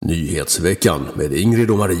Nyhetsveckan med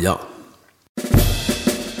Ingrid och Maria.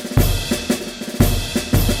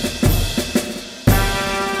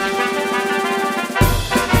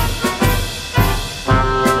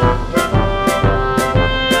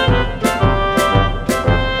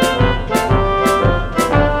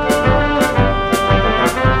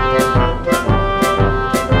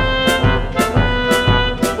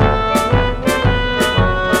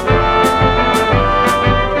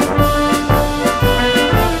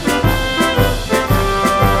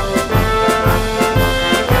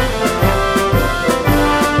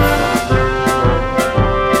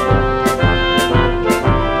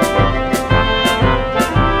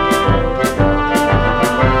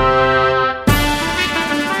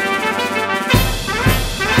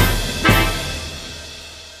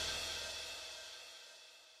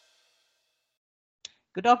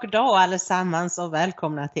 God dag allesammans och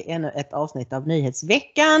välkomna till ännu ett avsnitt av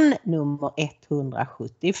Nyhetsveckan nummer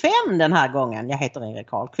 175 den här gången. Jag heter Ingrid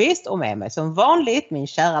Karlqvist och med mig som vanligt min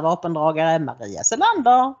kära vapendragare Maria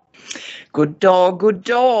Selander. God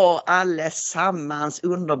dag allesammans.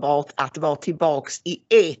 Underbart att vara tillbaks i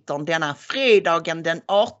etern denna fredagen den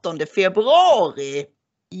 18 februari.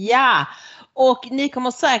 Ja, och ni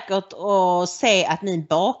kommer säkert att se att min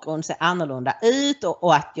bakgrund ser annorlunda ut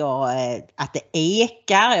och att det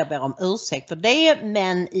ekar. Jag ber om ursäkt för det,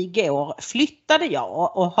 men igår flyttade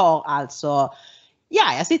jag och har alltså,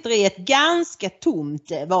 jag sitter i ett ganska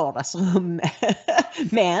tomt vardagsrum.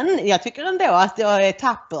 Men jag tycker ändå att jag är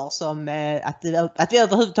tapper som att vi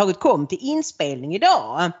överhuvudtaget kom till inspelning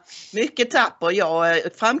idag. Mycket tapper. Jag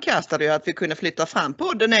framkastade ju att vi kunde flytta fram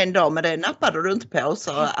podden en dag, men det nappade du inte på.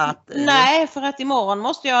 Så att, Nej, för att imorgon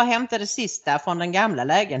måste jag hämta det sista från den gamla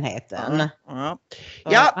lägenheten.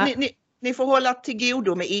 Ja, ni får hålla till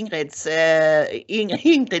godo med Ingrids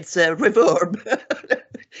reverb.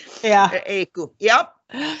 Ja. Eko.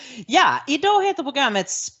 Ja, idag heter programmet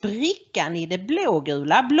Sprickan i det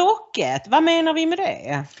blågula blocket. Vad menar vi med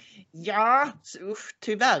det? Ja,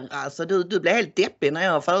 tyvärr alltså. Du blev helt deppig när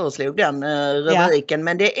jag föreslog den rubriken. Ja.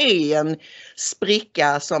 Men det är en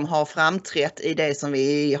spricka som har framträtt i det som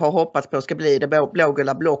vi har hoppats på ska bli det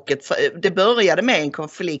blågula blocket. Det började med en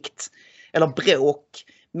konflikt eller bråk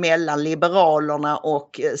mellan Liberalerna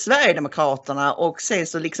och Sverigedemokraterna och sen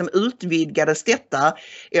så liksom utvidgades detta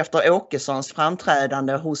efter Åkessons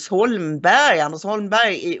framträdande hos Anders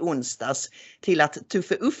Holmberg i onsdags till att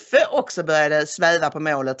Tuffe Uffe också började sväva på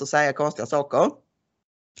målet och säga konstiga saker.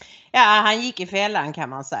 Ja, han gick i fällan kan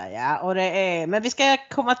man säga. Men vi ska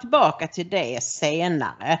komma tillbaka till det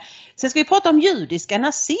senare. Sen ska vi prata om judiska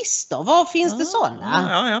nazister. Var finns det sådana?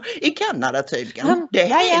 Ja. I Kanada tydligen. Det är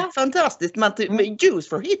helt fantastiskt. Jews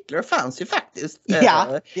for Hitler fanns ju faktiskt.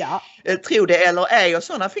 Ja. Tror det eller ej. Och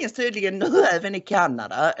sådana finns tydligen nu även i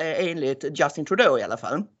Kanada. Enligt Justin Trudeau i alla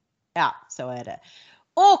fall. Ja, så är det.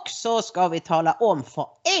 Och så ska vi tala om för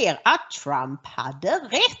er att Trump hade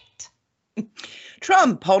rätt.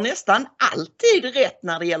 Trump har nästan alltid rätt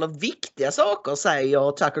när det gäller viktiga saker,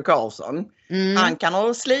 säger Tucker Carlson. Han kan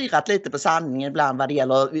ha slirat lite på sanningen ibland vad det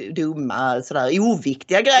gäller dumma,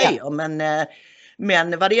 oviktiga grejer. Ja.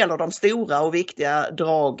 Men vad det gäller de stora och viktiga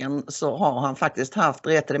dragen så har han faktiskt haft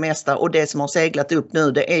rätt i det mesta. Och det som har seglat upp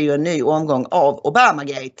nu, det är ju en ny omgång av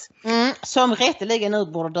Obamagate. Som rätteligen nu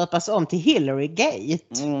borde döpas om till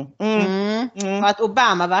Hillarygate. För att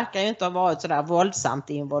Obama verkar ju inte ha varit sådär våldsamt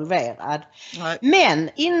involverad. Nej. Men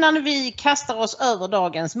innan vi kastar oss över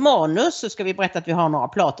dagens manus så ska vi berätta att vi har några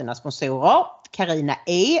platina-sponsorer. Carina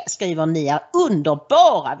E skriver ni är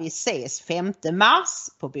underbara. Vi ses 5 mars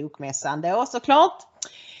på bokmässan då såklart.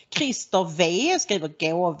 Christer V skriver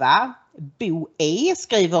gåva. Bo E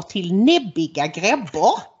skriver till näbbiga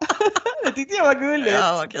grebbor. Det tyckte jag var gulligt.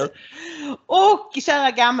 Ja, okay. Och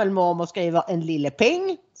kära gammelmormor skriver en lille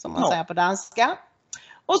peng som man säger på danska.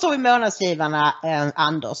 Och så har vi månadsgivarna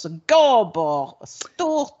Anders och Gaber.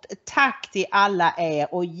 Stort tack till alla er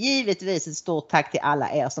och givetvis ett stort tack till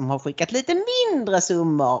alla er som har skickat lite mindre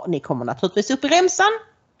summor. Ni kommer naturligtvis upp i remsan.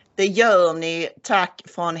 Det gör ni. Tack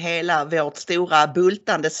från hela vårt stora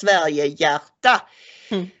bultande Sverige-hjärta.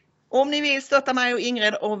 Om ni vill stötta mig och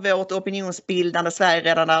Ingrid och vårt opinionsbildande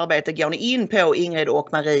Sverigeräddande arbete går ni in på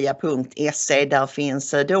ingridochmaria.se. Där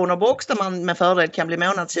finns donorbox där man med fördel kan bli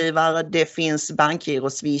månadsgivare. Det finns bankgiro,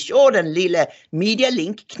 Swish och den lilla media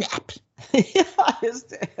link-knapp. Ja, just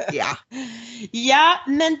det. Ja,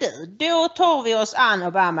 men då tar vi oss an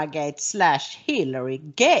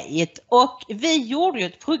Obamagate/Hillarygate och vi gjorde ju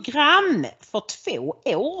ett program för 2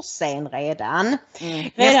 år sedan redan.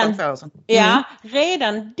 Nästan 2 år sedan. Ja,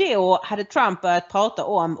 redan då hade Trump börjat prata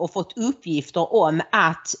om och fått uppgifter om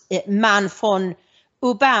att man från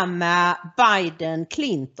Obama, Biden,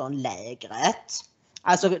 Clinton-lägret.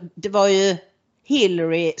 Alltså det var ju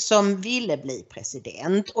Hillary som ville bli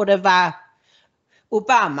president och det var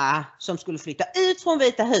Obama som skulle flytta ut från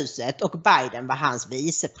Vita huset och Biden var hans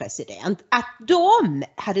vicepresident. Att de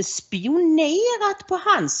hade spionerat på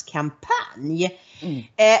hans kampanj.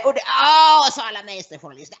 Och det, så alla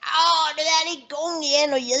mästerjournalister, nu är han igång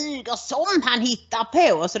igen och ljuger som han hittar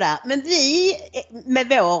på och sådär. Men vi med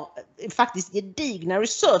vår faktiskt gedigna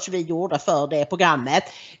research vi gjorde för det programmet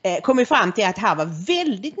kom ju fram till att här var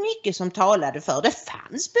väldigt mycket som talade för. Det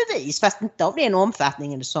fanns bevis fast inte av den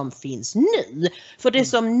omfattningen som finns nu. För det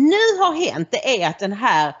som nu har hänt det är att den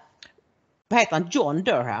här, vad heter han, John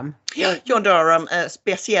Durham? Ja, John Durham,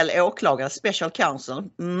 speciell åklagare, special counsel.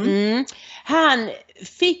 Han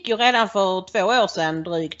fick ju redan för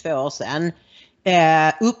drygt 2 år sedan,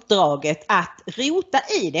 uppdraget att rota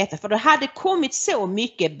i detta. För det hade kommit så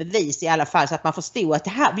mycket bevis i alla fall så att man förstod att det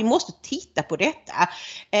här, vi måste titta på detta.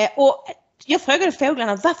 Och jag frågade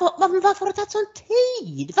fåglarna, varför har det tagit sån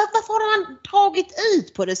tid? Varför har han dragit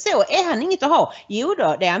ut på det så? Är han inget att ha? Jo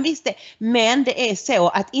då, det är han visst det. Men det är så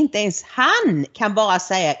att inte ens han kan bara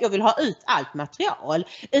säga jag vill ha ut allt material.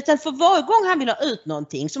 Utan för varje gång han vill ha ut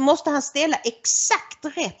någonting så måste han ställa exakt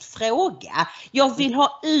rätt fråga. Jag vill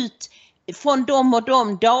ha ut från de och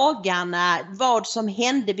de dagarna, vad som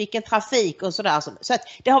hände, vilken trafik och sådär. Så att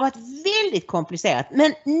det har varit väldigt komplicerat.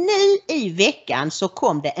 Men nu i veckan så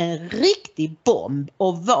kom det en riktig bomb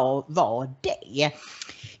och vad var det?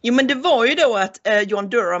 Jo men det var ju då att John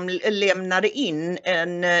Durham lämnade in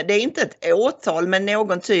det är inte ett åtal men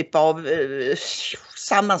någon typ av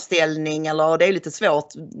sammanställning eller det är lite svårt.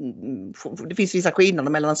 Det finns vissa skillnader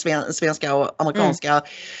mellan svenska och amerikanska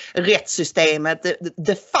rättssystemet.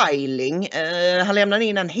 The filing. Han lämnade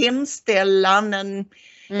in en hemställan,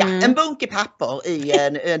 en bunke papper i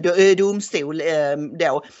en domstol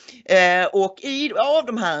då. Och av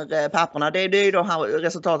de här papperna, det är då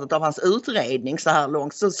resultatet av hans utredning så här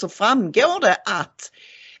långt, så framgår det att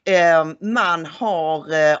man har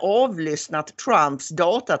avlyssnat Trumps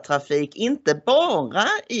datatrafik inte bara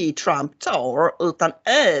i Trump Tower utan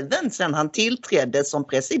även sedan han tillträdde som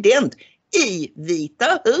president i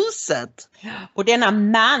Vita huset. Och denna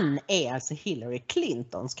man är alltså Hillary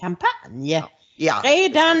Clintons kampanj. Ja.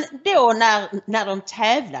 Redan då när de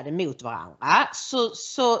tävlade mot varandra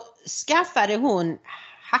så skaffade hon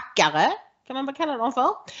hackare, kan man väl kalla dem för,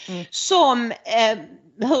 som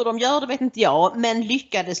hur de gör det vet inte jag, men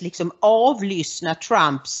lyckades liksom avlyssna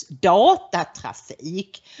Trumps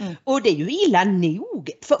datatrafik. Och det är ju illa nog.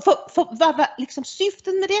 För vad var liksom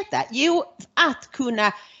syftet med detta? Jo, att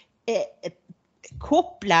kunna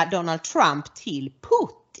koppla Donald Trump till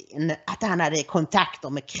Putin. Att han hade kontakter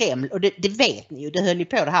med Kreml. Och det vet ni ju, det höll ju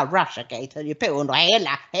på, det här Russiagate höll ju på under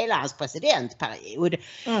hela hans presidentperiod.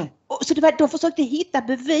 Och så de försökte hitta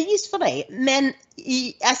bevis för det. Men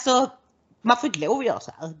alltså man får inte lov att göra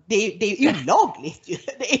så här. Det är ju olagligt.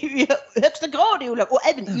 Det är ju i högsta grad olagligt och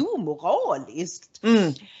även omoraliskt.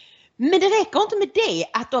 Men det räcker inte med det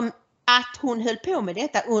att hon höll på med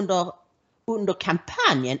detta under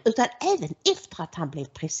kampanjen utan även efter att han blev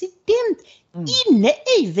president. Inne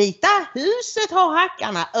i Vita huset har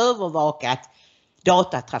hackarna övervakat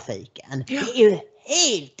datatrafiken. Det är ju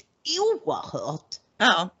helt oerhört.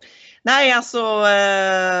 Ja. Nej, alltså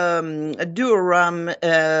Durham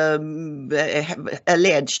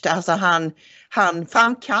alleged, alltså han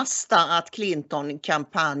framkastar att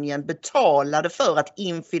Clinton-kampanjen betalade för att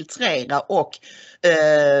infiltrera och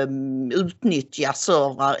utnyttja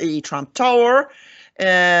servrar i Trump Tower.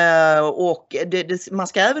 Och man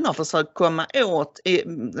ska även ha försökt komma åt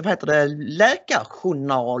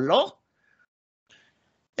läkarjournaler.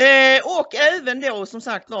 Och även då som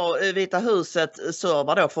sagt var Vita huset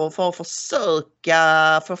server då för att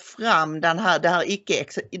försöka få fram den här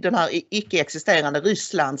icke-existerande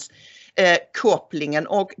Rysslands kopplingen.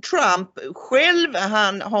 Och Trump själv,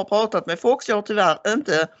 han har pratat med Fox, jag har tyvärr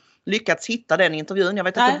inte lyckats hitta den intervjun. Jag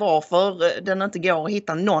vet inte varför den inte går att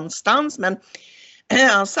hitta någonstans, men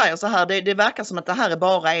han säger så här, det verkar som att det här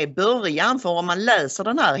bara är början, för om man läser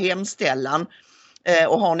den här hemställan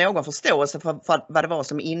och har någon förståelse för vad det var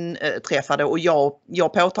som inträffade, och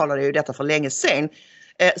jag påtalade ju detta för länge sedan,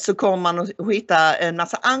 så kommer man att hitta en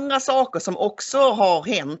massa andra saker som också har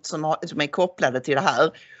hänt som är kopplade till det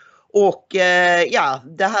här. Och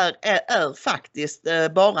det här är faktiskt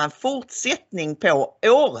bara en fortsättning på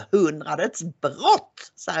århundradets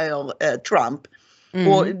brott, säger Trump.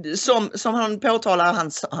 Och som han påtalar,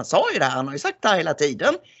 han sa ju det här, han har ju sagt det här hela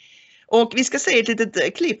tiden. Och vi ska se ett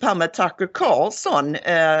litet klipp här med Tucker Carlson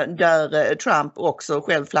där Trump också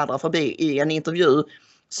själv fladdrar förbi i en intervju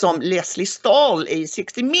som Leslie Stahl i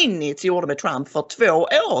 60 Minutes gjorde med Trump för 2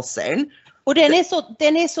 år sedan. Och den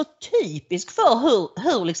är så typisk för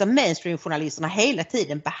hur liksom mainstream-journalisterna hela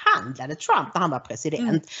tiden behandlade Trump när han var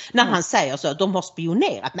president. När han säger så att de har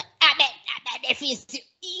spionerat. Men det finns ju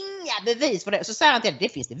inga bevis för det. Så säger han till det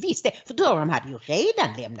finns det visst det. För de hade ju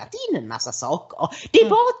redan lämnat in en massa saker. Det är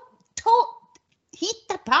bara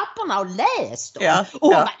hitta papperna och läs dem. Ja, och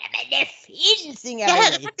bara, men det finns inga det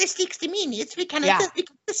här bevis. är faktiskt 60 Minutes. Vi kan inte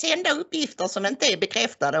sända uppgifter som inte är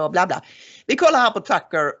bekräftade och bla bla. Vi kollar här på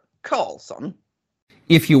Tucker Carlson.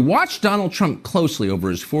 If you watch Donald Trump closely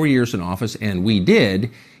over his 4 years in office, and we did,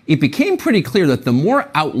 it became pretty clear that the more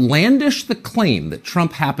outlandish the claim that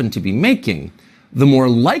Trump happened to be making, the more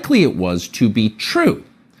likely it was to be true.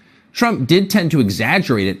 Trump did tend to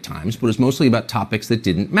exaggerate at times, but it was mostly about topics that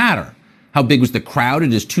didn't matter. How big was the crowd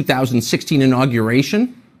at his 2016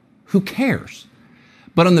 inauguration? Who cares?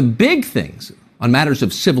 But on the big things, on matters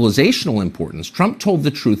of civilizational importance, Trump told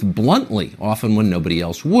the truth bluntly, often when nobody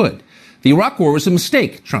else would. The Iraq War was a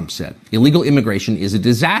mistake, Trump said. Illegal immigration is a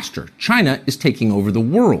disaster. China is taking over the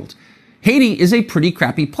world. Haiti is a pretty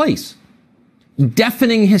crappy place.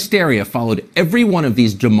 Deafening hysteria followed every one of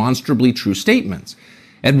these demonstrably true statements.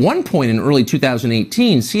 At one point in early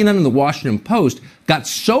 2018, CNN and the Washington Post got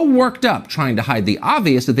so worked up trying to hide the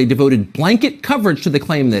obvious that they devoted blanket coverage to the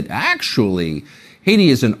claim that actually Haiti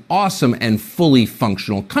is an awesome and fully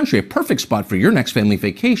functional country, a perfect spot for your next family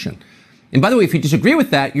vacation. And by the way, if you disagree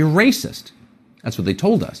with that, you're racist. That's what they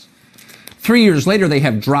told us. 3 years later, they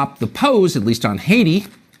have dropped the pose, at least on Haiti.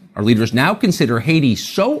 Our leaders now consider Haiti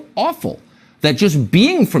so awful that just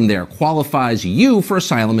being from there qualifies you for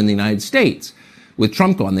asylum in the United States. With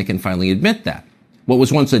Trump gone, they can finally admit that. What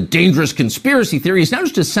was once a dangerous conspiracy theory is now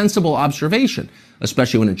just a sensible observation,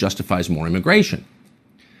 especially when it justifies more immigration.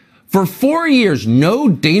 For 4 years, no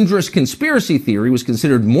dangerous conspiracy theory was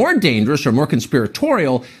considered more dangerous or more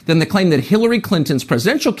conspiratorial than the claim that Hillary Clinton's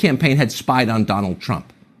presidential campaign had spied on Donald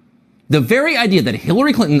Trump. The very idea that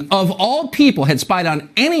Hillary Clinton, of all people, had spied on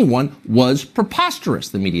anyone was preposterous,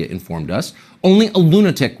 the media informed us. Only a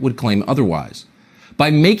lunatic would claim otherwise. By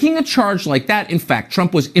making a charge like that, in fact,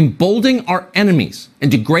 Trump was emboldening our enemies and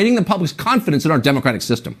degrading the public's confidence in our democratic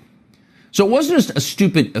system. So it wasn't just a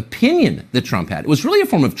stupid opinion that Trump had. It was really a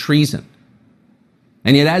form of treason.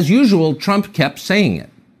 And yet, as usual, Trump kept saying it.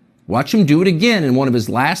 Watch him do it again in one of his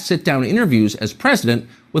last sit-down interviews as president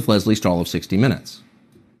with Leslie Stahl of 60 Minutes.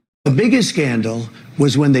 The biggest scandal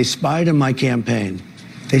was when they spied on my campaign.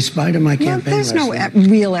 They spied on my campaign. There's no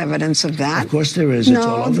real evidence of that. Of course there is. It's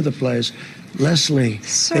all over the place. Leslie,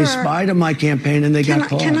 Sir, they spied on my campaign and they got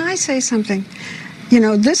caught. Can I say something? You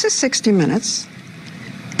know, this is 60 Minutes.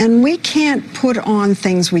 And we can't put on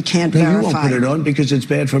things we can't verify. You won't put it on because it's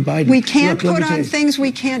bad for Biden. We can't put on things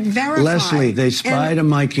we can't verify. Leslie, they spied on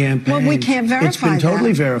my campaign. Well, we can't verify It's been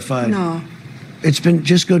totally verified. No. It's been,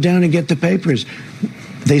 just go down and get the papers.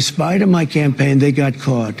 They spied on my campaign, they got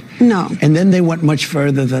caught. No. And then they went much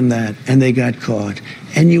further than that, and they got caught.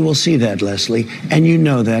 And you will see that, Leslie, and you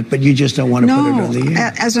know that, but you just don't want to put it on the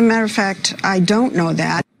air. As a matter of fact, I don't know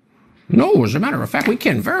that. No, as a matter of fact, we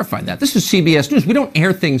can't verify that. This is CBS News. We don't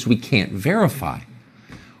air things we can't verify.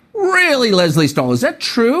 Really, Leslie Stahl, is that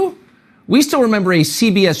true? We still remember a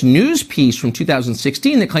CBS News piece from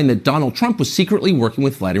 2016 that claimed that Donald Trump was secretly working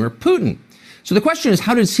with Vladimir Putin. So the question is,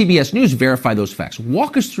 how did CBS News verify those facts?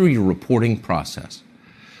 Walk us through your reporting process.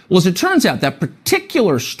 Well, as it turns out, that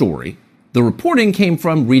particular story, the reporting came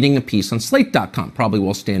from reading a piece on Slate.com, probably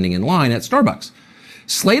while standing in line at Starbucks.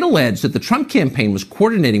 Slate alleged that the Trump campaign was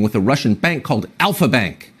coordinating with a Russian bank called Alpha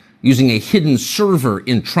Bank, using a hidden server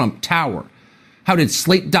in Trump Tower. How did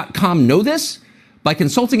Slate.com know this? By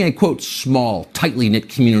consulting a, quote, small, tightly knit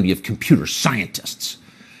community of computer scientists.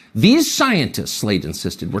 These scientists, Slate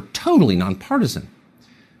insisted, were totally nonpartisan.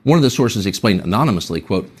 One of the sources explained anonymously,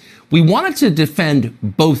 quote, we wanted to defend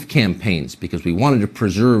both campaigns because we wanted to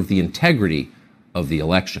preserve the integrity of the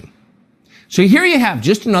election. So here you have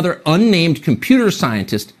just another unnamed computer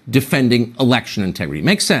scientist defending election integrity.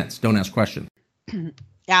 Makes sense. Don't ask questions.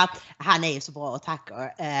 Ja, han är ju så bra,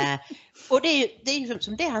 tackar. Och det är ju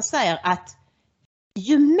som det han säger, att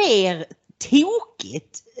ju mer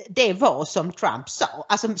tokigt det var som Trump sa,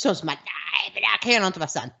 alltså så som att nej, men det här kan ju inte vara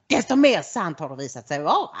sant, desto mer sant har det visat sig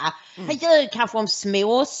vara. Han ljög kanske om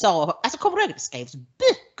småsaker, alltså kommer du ihåg, det skrevs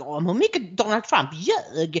böcker om hur mycket Donald Trump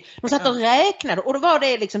ljög. De satt och räknade, och då var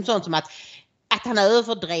det liksom sånt som att han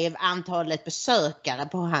överdrev antalet besökare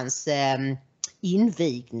på hans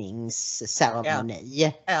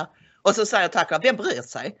invigningsceremoni. Ja. Och så säger Tucker, vem bryr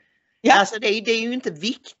sig? Ja. Alltså det är ju inte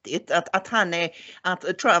viktigt att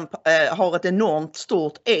Trump har ett enormt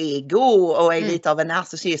stort ego och är lite av en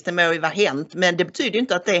narcissist. Det må ju vara hänt, men det betyder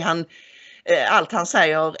inte att allt han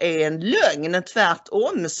säger är en lögn.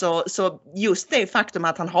 Tvärtom så just det faktum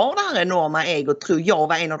att han har det här enorma egot tror jag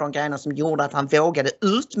var en av de grejerna som gjorde att han vågade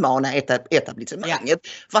utmana etablissemanget.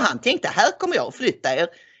 För han tänkte, här kommer jag att flytta er.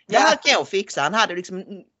 Det här kan jag fixa. Han hade liksom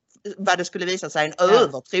vad det skulle visa sig en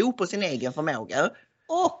övertro på sin egen förmåga.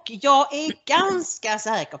 Och jag är ganska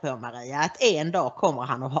säker på, Maria, att en dag kommer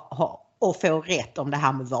han att få rätt om det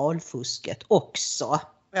här med valfusket också.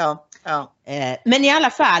 Ja. Men i alla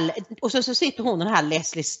fall, och så sitter hon den här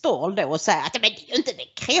Leslie Stahl då och säger att men det är ju inte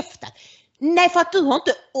bekräftat. Nej, för att du har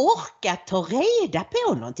inte orkat ta reda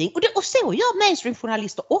på någonting. Och så gör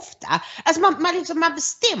mainstream-journalister ofta. Alltså man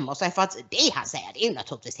bestämmer sig för att det han säger det är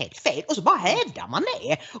naturligtvis helt fel. Och så bara hävdar man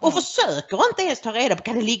det. Och försöker inte ens ta reda på,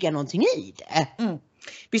 kan det ligga någonting i det?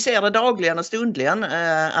 Vi ser det dagligen och stundligen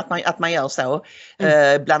att man gör så.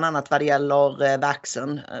 Bland annat vad det gäller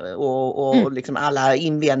vaccin och liksom alla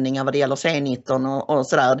invändningar vad det gäller C19 och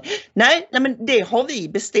sådär. Nej, men det har vi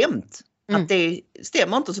bestämt. Att det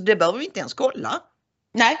stämmer inte, så det behöver vi inte ens kolla.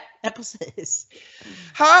 Nej, precis.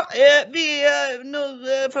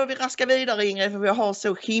 Nu får vi raska vidare, Ingrid, för vi har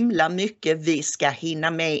så himla mycket vi ska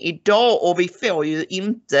hinna med idag och vi får ju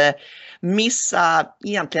inte missa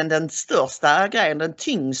egentligen den största grejen, den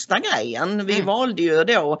tyngsta grejen. Vi valde ju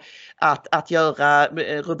då att göra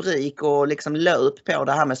rubrik och liksom löp på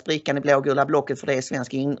det här med sprickan i blågula blocket, för det är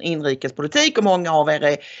svensk inrikespolitik och många av er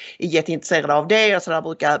är jätteintresserade av det, och så där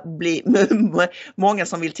brukar bli många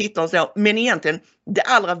som vill titta och så. Men egentligen det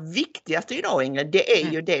allra viktigaste idag, Ingrid, det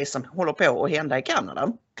är ju det som håller på att hända i Kanada.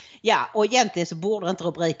 Ja, och egentligen så borde inte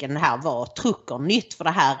rubriken här vara truckernytt, för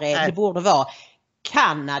det här det borde vara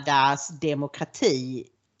Kanadas demokrati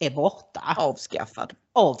är borta.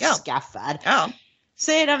 Avskaffad. Ja.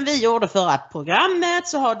 Sedan vi gjorde förra programmet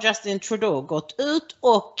så har Justin Trudeau gått ut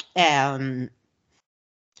och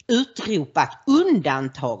utropat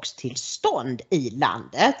undantagstillstånd i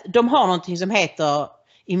landet. De har någonting som heter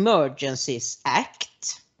Emergencies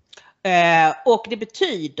Act. Och det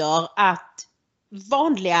betyder att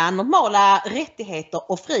vanliga normala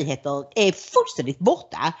rättigheter och friheter är fullständigt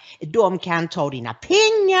borta. De kan ta dina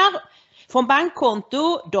pengar från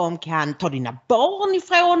bankkonto, de kan ta dina barn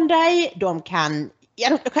ifrån dig, de kan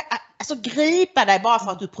alltså gripa dig bara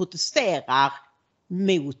för att du protesterar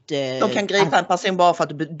mot... De kan gripa en person bara för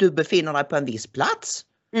att du befinner dig på en viss plats.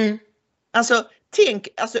 Alltså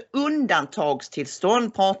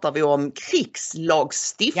undantagstillstånd pratar vi om,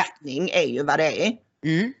 krigslagstiftning är ju vad det är.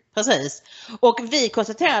 Precis. Och vi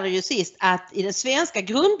konstaterade ju sist att i den svenska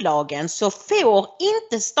grundlagen så får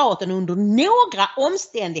inte staten under några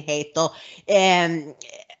omständigheter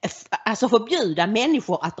alltså förbjuda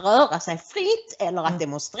människor att röra sig fritt eller att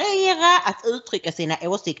demonstrera, att uttrycka sina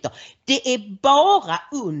åsikter. Det är bara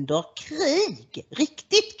under krig,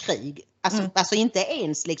 riktigt krig. Alltså inte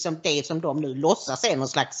ens liksom det som de nu låtsas är någon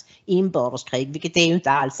slags inbördeskrig, vilket det ju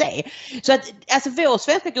inte alls är. Så att alltså vår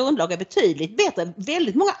svenska grundlag är betydligt bättre.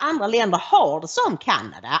 Väldigt många andra länder har det som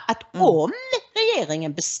Kanada, att om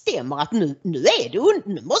regeringen bestämmer att nu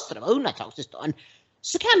måste det vara undantagstillstånd,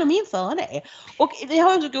 så kan de införa det. Och vi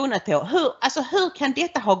har också grunnat på hur kan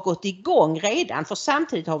detta ha gått igång redan? För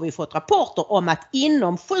samtidigt har vi fått rapporter om att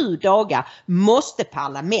inom 7 dagar måste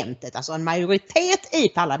parlamentet, alltså en majoritet i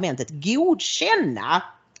parlamentet, godkänna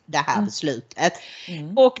det här beslutet.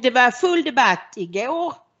 Och det var full debatt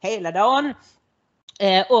igår, hela dagen.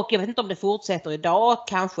 Och jag vet inte om det fortsätter idag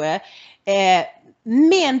kanske.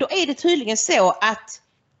 Men då är det tydligen så att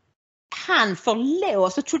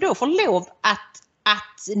Trudeau får lov att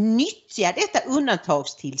nyttja detta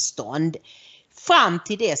undantagstillstånd fram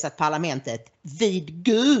till dess att parlamentet vid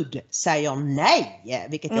Gud säger nej,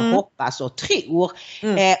 vilket jag hoppas och tror.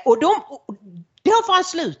 Och då får han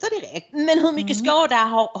sluta direkt. Men hur mycket skada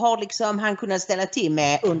har liksom han kunnat ställa till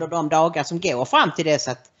med under de dagar som går fram till dess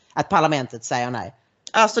att parlamentet säger nej?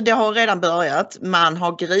 Alltså det har redan börjat. Man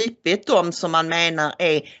har gripit dem som man menar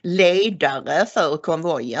är ledare för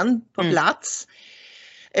konvojen på plats.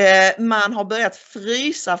 Man har börjat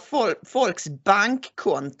frysa folks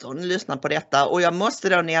bankkonton, lyssna på detta, och jag måste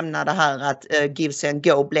då nämna det här att Give and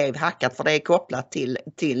Go blev hackat, för det är kopplat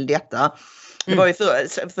till detta. Det var ju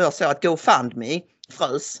för så att GoFundMe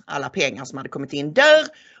frös alla pengar som hade kommit in där,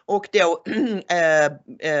 och då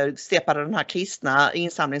steppade den här kristna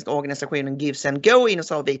insamlingsorganisationen Give and Go in och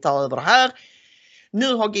sa vi tar över det här.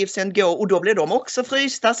 Nu har Give and Go, och då blev de också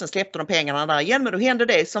frysta, sen släppte de pengarna där igen, men då hände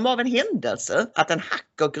det som av en händelse att en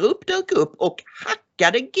hackergrupp dök upp och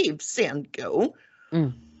hackade Give and Go.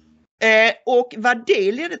 Och vad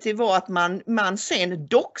det ledde till var att man sen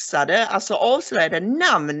doxade, alltså avslöjade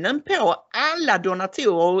namnen på alla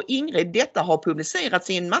donatorer, och Ingrid, detta har publicerats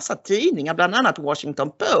i en massa tidningar, bland annat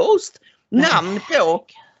Washington Post, namn på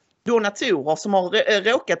donatorer som har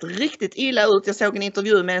råkat riktigt illa ut. Jag såg en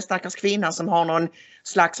intervju med en stackars kvinna som har någon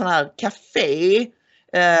slags sån här café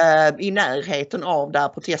i närheten av där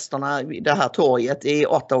protesterna, det här torget i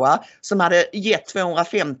Ottawa, som hade gett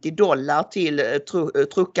 $250 till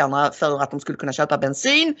truckarna för att de skulle kunna köpa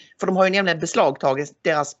bensin, för de har ju nämligen beslagtagit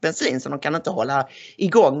deras bensin så de kan inte hålla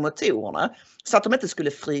igång motorerna, så att de inte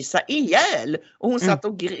skulle frysa ihjäl. Och hon satt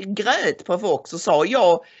och grät på Vox och sa,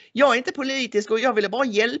 jag är inte politisk och jag ville bara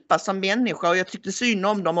hjälpa som människa och jag tyckte synd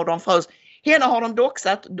om dem och de frös. Henne har de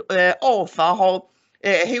doxat, AFA har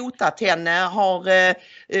hotat henne,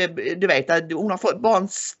 du vet, hon har fått bara en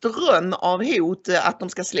ström av hot att de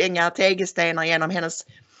ska slänga tegelstenar genom hennes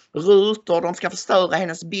rutor, de ska förstöra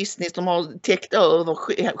hennes business, de har täckt över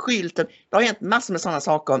skylten. Det har hänt massor med sådana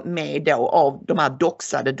saker med då av de här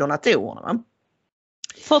doxade donatorerna.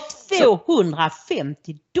 För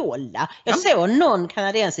 $250. Jag såg någon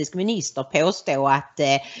kanadensisk minister påstå att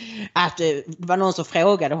det var någon som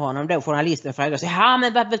frågade honom då, journalisten frågade sig,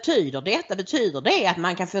 men vad betyder detta? Betyder det att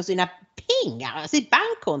man kan få sina pengar, sitt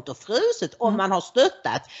bankkonto fruset om man har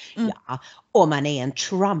stöttat? Ja, om man är en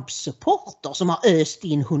Trump-supporter som har öst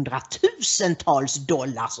in hundratusentals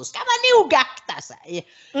dollar så ska man nog akta sig.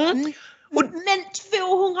 Men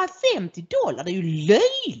 $250, det är ju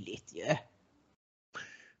löjligt ju.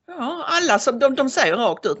 Ja, alla som, de säger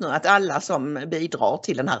rakt ut nu att alla som bidrar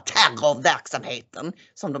till den här terrorverksamheten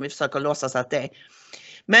som de försöker låtsas att det är.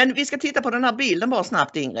 Men vi ska titta på den här bilden bara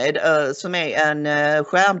snabbt, Ingrid, som är en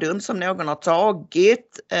skärmdump som någon har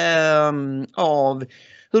tagit av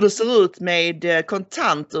hur det ser ut med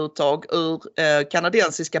kontantuttag ur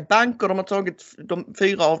kanadensiska banker. De har tagit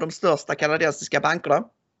 4 av de största kanadensiska bankerna.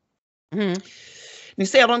 Ni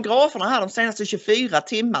ser de graferna här de senaste 24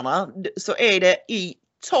 timmarna, så är det i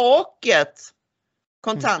taket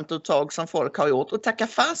kontantuttag som folk har gjort, och tacka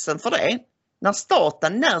fasen för det. När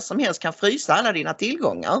staten när som helst kan frysa alla dina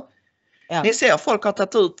tillgångar. Ja. Ni ser, folk har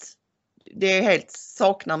tagit ut, det är helt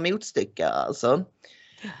saknar motstycke alltså.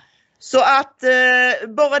 Så att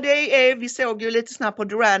bara det är, vi såg ju lite snabbt på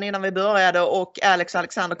Duran innan vi började, och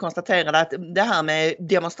Alexander konstaterade att det här med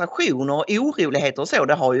demonstrationer och oroligheter och så,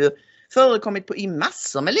 det har ju förekommit i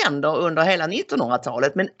massor med länder under hela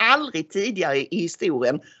 1900-talet, men aldrig tidigare i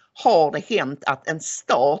historien har det hänt att en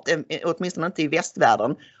stat, åtminstone inte i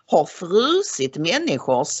västvärlden, har frusit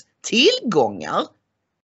människors tillgångar.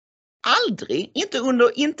 Aldrig, inte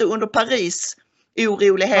under Paris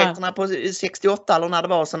oroligheterna på 68 eller när det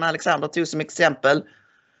var, som Alexander tog som exempel.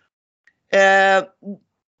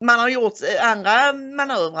 Man har gjort andra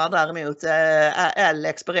manövrar däremot.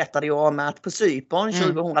 Alex berättade ju om att på Cypern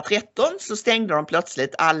 2013 så stängde de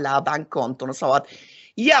plötsligt alla bankkonton och sa att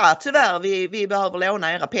ja, tyvärr vi behöver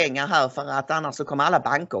låna era pengar här för att annars så kommer alla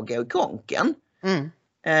banker gå i konken.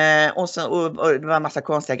 Och det var en massa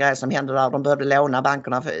konstiga grejer som hände där. De började låna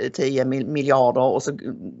bankerna för 10 miljarder och så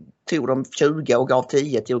tog de 20 och gav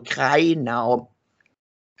 10 till Ukraina. Och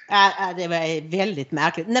ja, det var väldigt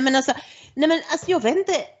märkligt. Nej men alltså jag vet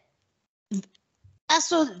inte.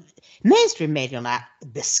 Alltså mainstream-medierna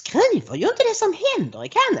beskriver ju inte det som händer i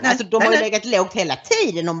Kanada. Alltså de har ju legat lågt hela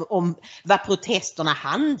tiden om vad protesterna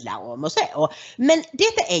handlar om och så. Men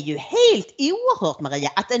detta är ju helt oerhört,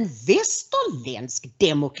 Maria, att en västerländsk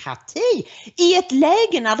demokrati i ett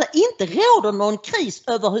läge när det inte råder någon kris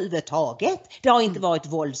överhuvudtaget, det har inte varit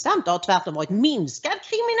våldsamt, det har tvärtom varit minskad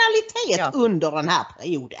kriminalitet under den här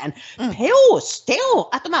perioden, påstår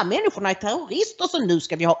att de här människorna är terrorister, så nu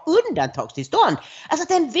ska vi ha undantagstillstånd. Alltså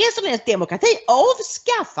att en västerländsk demokrati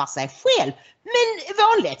avskaffar sig själv. Men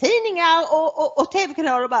vanliga tidningar och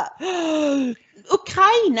tv-kanaler bara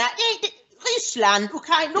Ukraina, Ryssland,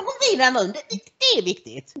 Ukraina, de vinner nu. Det är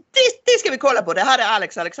viktigt. Det ska vi kolla på. Det hade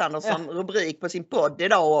Alexander som rubrik på sin podd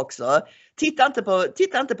idag också. Titta inte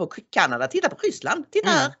på Kanada, titta på Ryssland. Titta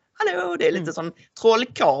här. Hallå, det är lite som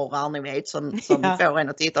trollkarlar ni vet som får en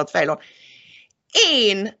att titta åt fel håll.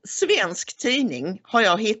 En svensk tidning har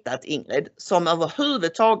jag hittat, Ingrid, som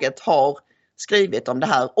överhuvudtaget har skrivit om det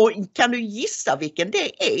här. Och kan du gissa vilken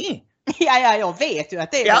det är? Ja, jag vet ju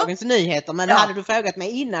att det är Dagens Nyheter. Men hade du frågat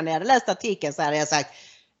mig innan jag hade läst artikeln så hade jag sagt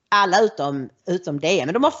alla utom det.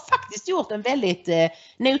 Men de har faktiskt gjort en väldigt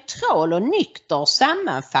neutral och nykter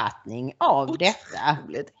sammanfattning av detta.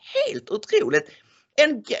 Helt otroligt.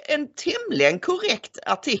 En tämligen korrekt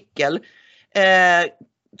artikel.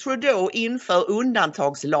 Trudeau inför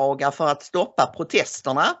undantagslagar för att stoppa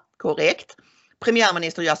protesterna. Korrekt.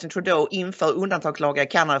 premiärminister Justin Trudeau inför undantagslagar i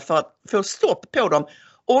Kanada för att få stopp på de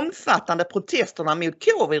omfattande protesterna mot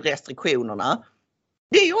covid-restriktionerna.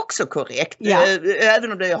 Det är ju också korrekt,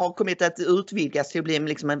 även om det har kommit att utvidgas till att bli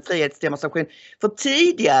liksom en frihetsdemonstration. För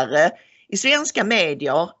tidigare i svenska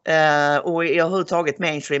medier och i överhuvudtaget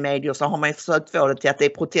mainstream medier så har man ju försökt få det till att det är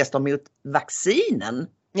protester mot vaccinen.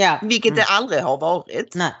 Ja. Vilket det aldrig har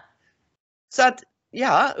varit. Nej. Så att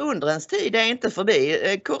undrens tid är inte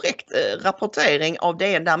förbi. Korrekt rapportering av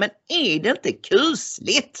det där. Men är det inte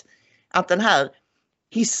kusligt att den här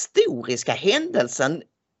historiska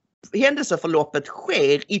händelseförloppet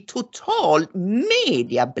sker i total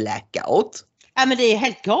media blackout? Ja, men det är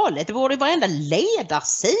helt galet. Det borde varenda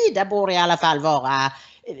ledarsida borde i alla fall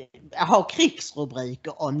ha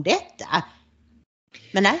krigsrubriker om detta.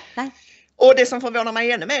 Men nej. Och det som förvånar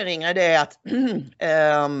mig ännu mer, Ingrid, det är att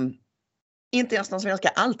inte ens de svenska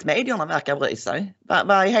altmedierna verkar bry sig.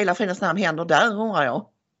 Vad i hela fridens namn händer där, undrar jag?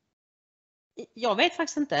 Jag vet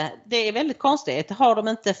faktiskt inte. Det är väldigt konstigt. Har de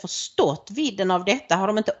inte förstått vidden av detta? Har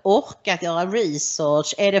de inte orkat göra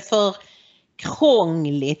research? Är det för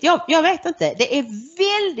krångligt? Jag vet inte. Det är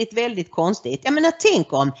väldigt, väldigt konstigt. Jag menar, tänk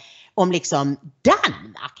om liksom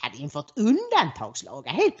Danmark hade infört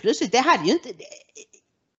undantagslagar helt plötsligt. Det hade ju inte...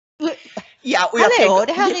 Ja, och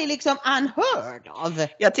det här är liksom unheard of.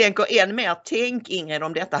 Jag tänker än mer, tänk Ingrid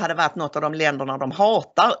om detta hade varit något av de länderna de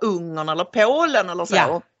hatar, Ungern eller Polen eller så.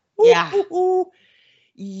 Ja.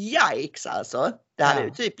 Yikes alltså. Det hade ju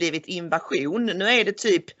typ blivit invasion. Nu är det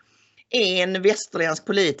typ en västerländsk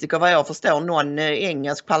politiker, vad jag förstår, någon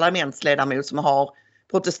engelsk parlamentsledamot som har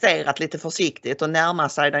protesterat lite försiktigt och närmar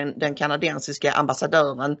sig den kanadensiska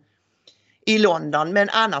ambassadören i London. Men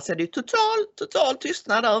annars är det ju total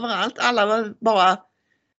tystnad överallt. Alla bara,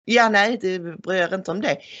 det bryr inte om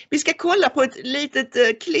det. Vi ska kolla på ett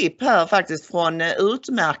litet klipp här faktiskt från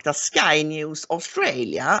utmärkta Sky News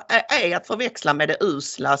Australia. Är att förväxla med det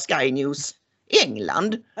usla Sky News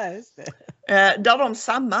England. Där de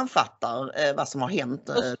sammanfattar vad som har hänt.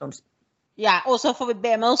 Ja, och så får vi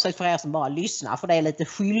be om ursäkt för er som bara lyssnar, för det är lite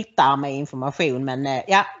skyltar med information. Men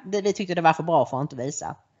vi tyckte det var för bra för att inte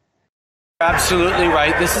visa. Absolutely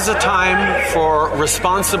right. This is a time for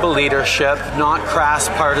responsible leadership, not crass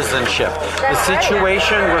partisanship. The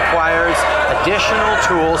situation requires additional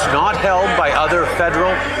tools not held by other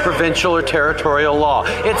federal, provincial, or territorial law.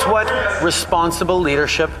 It's what responsible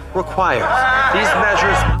leadership requires. These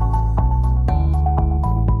measures...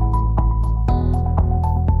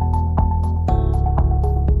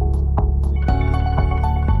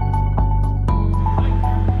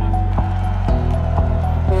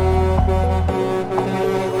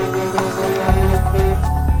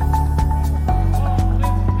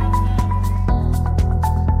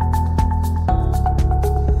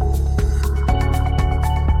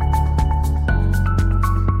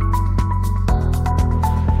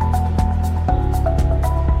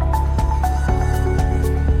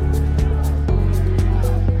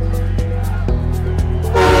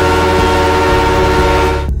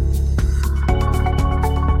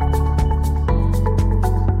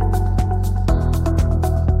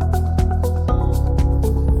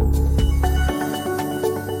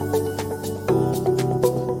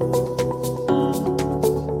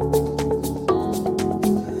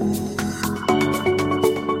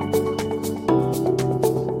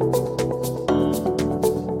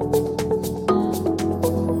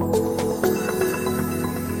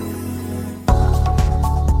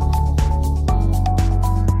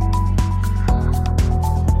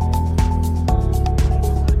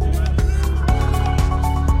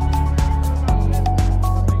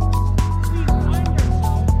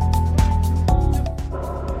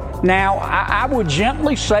 Now, I would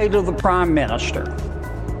gently say to the Prime Minister,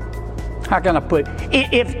 how can I put it?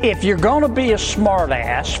 If you're going to be a smart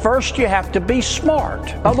ass, first you have to be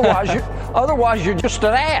smart. Otherwise you're just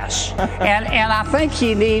an ass. And I think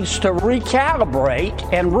he needs to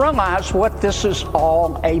recalibrate and realize what this is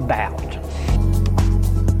all about.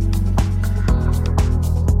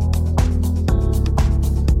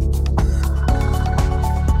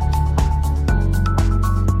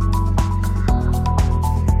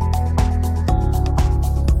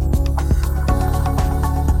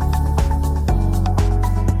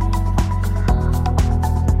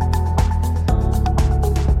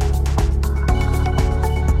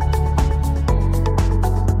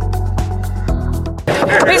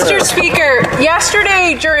 Mr. Speaker,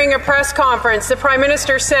 yesterday during a press conference, the Prime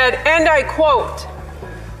Minister said, and I quote,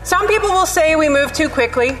 "Some people will say we moved too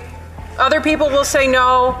quickly. Other people will say,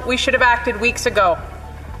 no, we should have acted weeks ago.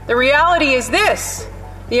 The reality is this.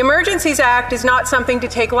 The Emergencies Act is not something to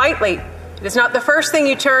take lightly. It is not the first thing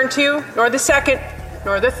you turn to, nor the second,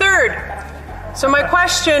 nor the third. So my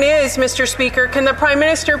question is, Mr. Speaker, can the Prime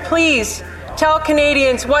Minister please tell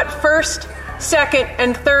Canadians what first, second,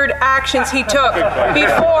 and third actions he took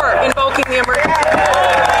before invoking the emergency?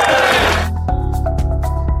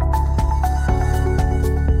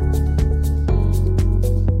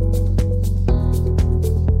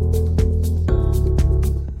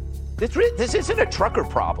 This isn't a trucker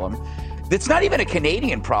problem. It's not even a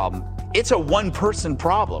Canadian problem. It's a one-person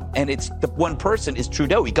problem, and the one person is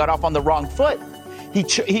Trudeau. He got off on the wrong foot. He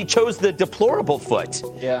chose the deplorable foot.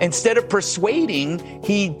 Yeah. Instead of persuading,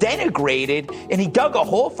 he denigrated, and he dug a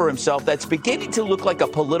hole for himself that's beginning to look like a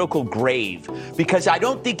political grave, because I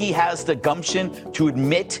don't think he has the gumption to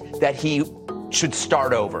admit that he should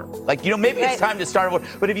start over. Like, maybe it's time to start over.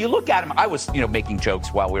 But if you look at him, I was, making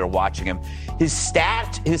jokes while we were watching him. His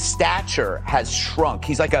stature has shrunk.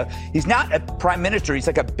 He's not a prime minister. He's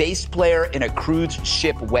like a bass player in a cruise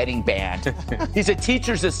ship wedding band. He's a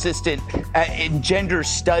teacher's assistant in gender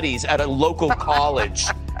studies at a local college.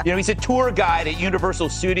 He's a tour guide at Universal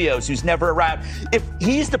Studios who's never around. If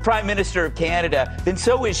he's the Prime Minister of Canada, then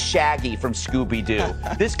so is Shaggy from Scooby-Doo.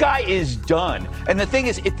 This guy is done. And the thing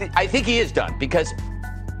is, I think he is done, because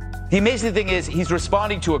the amazing thing is he's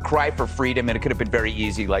responding to a cry for freedom, and it could have been very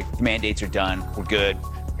easy, like, mandates are done, we're good,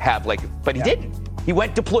 but he didn't. He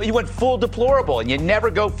went full deplorable, and you never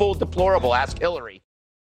go full deplorable, ask Hillary.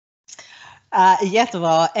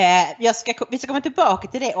 Jättebra. Vi ska komma tillbaka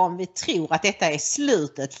till det om vi tror att detta är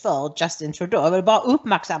slutet för Justin Trudeau. Jag vill bara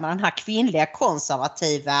uppmärksamma den här kvinnliga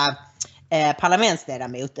konservativa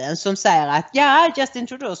parlamentsledamoten som säger att Justin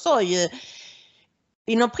Trudeau sa ju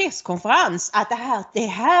i någon presskonferens att den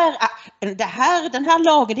här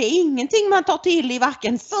lagen, det är ingenting man tar till i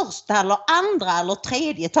varken första eller andra eller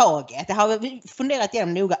tredje taget. Det har vi funderat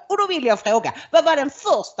igenom noga. Och då vill jag fråga, vad var den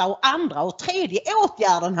första och andra och tredje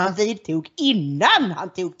åtgärden han vidtog innan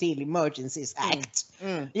han tog till Emergencies Act?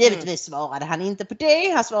 Givetvis svarade han inte på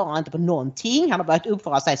det. Han svarade inte på någonting. Han har börjat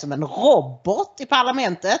uppföra sig som en robot i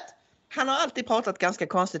parlamentet. Han har alltid pratat ganska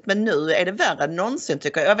konstigt, men nu är det värre än någonsin,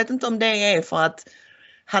 tycker jag. Jag vet inte om det är för att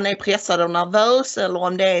han är pressad och nervös, eller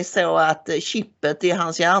om det är så att chippet i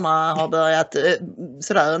hans hjärna har börjat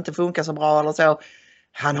inte funka så bra eller så.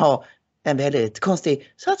 Han har en väldigt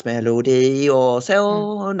konstig satsmelodi och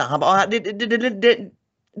så. När han bara,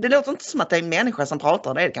 det låter inte som att det är en människa som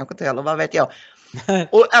pratar, det är det kanske inte heller, vad vet jag.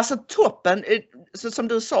 Och alltså toppen, så som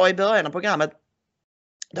du sa i början av programmet,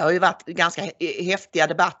 det har ju varit ganska häftiga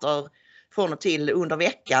debatter från och till under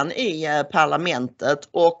veckan i parlamentet,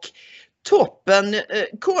 och toppen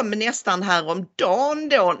kom nästan häromdagen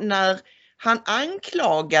då när han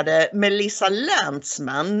anklagade Melissa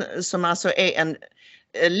Lantsman, som alltså är en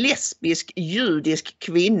lesbisk judisk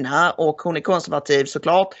kvinna, och hon är konservativ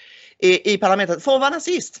såklart, i parlamentet för att vara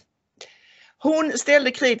nazist. Hon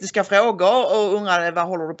ställde kritiska frågor och undrade vad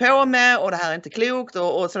håller du på med, och det här är inte klokt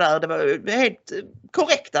och sådär. Det var helt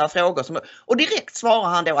korrekta frågor. Och direkt svarar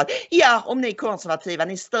han då att om ni är konservativa,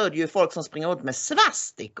 ni stödjer ju folk som springer ut med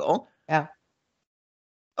svastikor. Ja.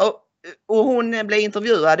 Och hon blev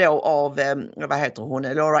intervjuad då av,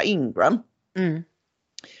 Laura Ingram.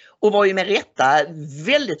 Och var ju med rätta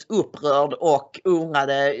väldigt upprörd och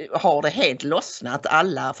undrade, har det helt lossnat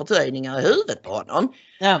alla förtöjningar i huvudet på honom?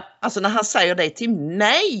 Ja. Alltså när han säger det till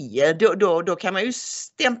mig, då kan man ju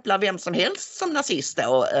stämpla vem som helst som nazist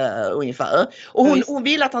då, ungefär. Och hon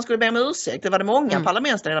ville att han skulle be om ursäkt. Det var det många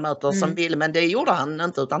parlamentsledamöter som ville, men det gjorde han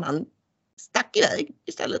inte, utan han stack iväg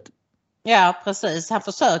istället. Ja, precis. Han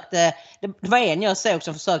försökte, det var en jag såg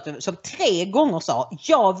som försökte, som 3 gånger sa,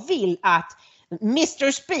 jag vill att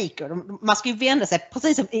Mr. Speaker, man ska ju vända sig,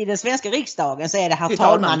 precis som i den svenska riksdagen så är det herr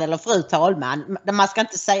talman eller fru talman. Man ska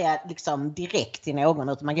inte säga liksom direkt till någon,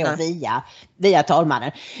 utan man går via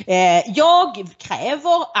talmannen. Jag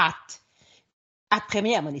kräver att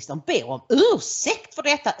premiärministern ber om ursäkt för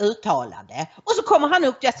detta uttalande. Och så kommer han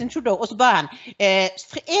upp, Justin Trudeau, och så börjar han.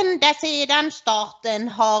 Ända sedan starten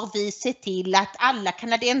har vi sett till att alla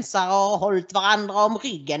kanadensare har hållit varandra om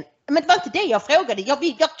ryggen. Men det var inte det jag frågade.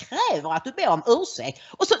 Jag kräver att du ber om ursäkt.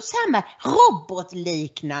 Och så samma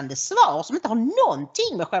robotliknande svar som inte har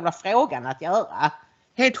någonting med själva frågan att göra.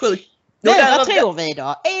 Helt sjukt. Men vad tror vi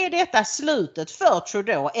då? Är detta slutet för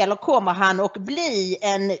Trudeau, eller kommer han att bli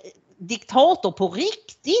en diktator på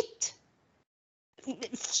riktigt?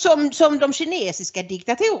 Som de kinesiska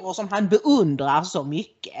diktatorer som han beundrar så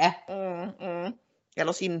mycket.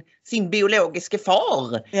 Eller sin biologiska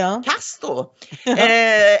far, Castro.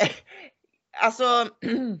 Alltså,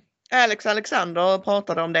 Alexander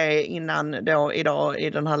pratade om det innan då idag i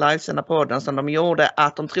den här livesända podden som de gjorde,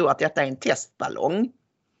 att de tror att detta är en testballong.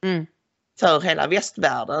 för hela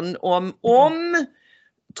västvärlden. Om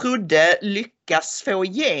Trude lyckas få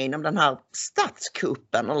igenom den här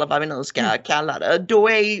statskuppen, eller vad vi nu ska kalla det, då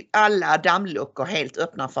är alla dammluckor helt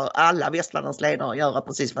öppna för alla västvärldens ledare att göra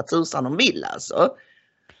precis vad tusan de vill alltså.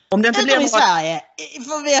 Om det inte blir i Sverige,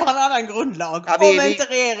 för vi har en annan grundlag. Ja, om inte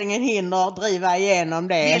regeringen hinner driva igenom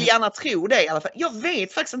det. Jag vill gärna tro det i alla fall. Jag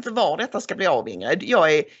vet faktiskt inte var detta ska bli av, Ingrid.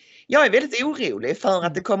 Jag är väldigt orolig för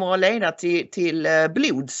att det kommer att leda till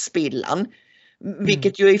blodspillan.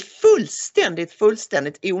 Vilket ju är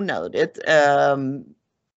fullständigt onödigt.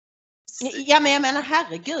 Ja, men jag menar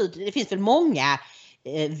herregud, det finns väl många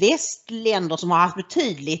västländer som har haft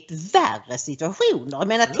betydligt värre situationer. Jag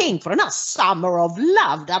menar, tänk på den här Summer of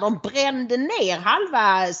Love där de brände ner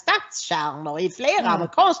halva stadskärnor i flera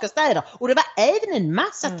amerikanska städer, och det var även en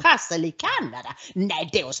massa trassel i Kanada. Nej,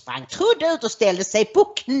 då sprang Trude ut och ställde sig på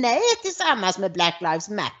knä tillsammans med Black Lives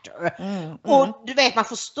Matter. Och du vet, man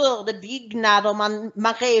förstörde byggnader,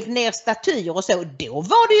 man rev ner statyer och så.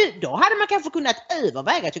 Då hade man kanske kunnat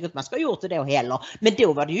överväga, jag tycker att man ska ha gjort det då heller, men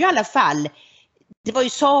då var det ju i alla fall, det var ju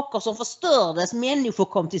saker som förstördes, människor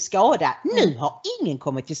kom till skada. Nu har ingen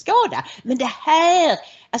kommit till skada. Men det här,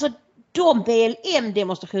 alltså de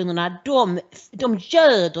BLM-demonstrationerna, de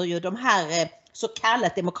göder ju de här så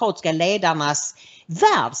kallat demokratiska ledarnas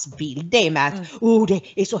världsbild. Det med att det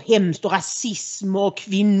är så hemskt och rasism och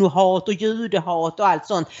kvinnohat och judehat och allt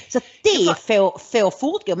sånt. Så att det får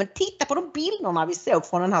fortgå. Men titta på de bilderna vi såg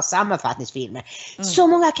från den här sammanfattningsfilmen. Så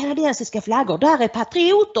många kanadensiska flaggor. Där är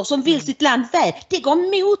patrioter som vill sitt land väl. Det går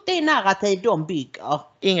emot det narrativ de bygger.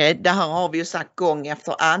 Ingrid, det här har vi ju sagt gång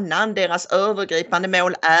efter annan. Deras övergripande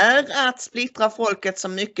mål är att splittra folket så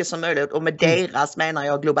mycket som möjligt. Och med deras menar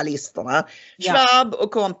jag globalisterna. Schwab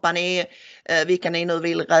och company, vilka ni nu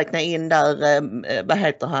vill räkna in där, vad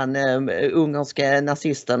heter han, ungerska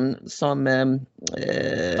nazisten som...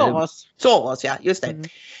 Soros, ja, just det.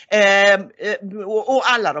 Och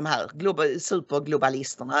alla de här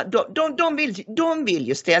superglobalisterna, de vill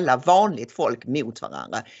ju ställa vanligt folk mot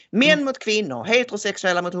varandra. Män mot kvinnor,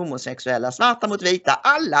 heterosexuella mot homosexuella, svarta mot vita,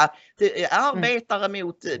 alla arbetare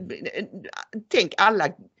mot, tänk alla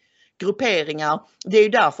grupperingar. Det är ju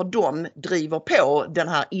därför de driver på den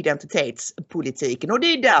här identitetspolitiken, och det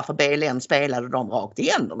är därför BLM spelade dem rakt i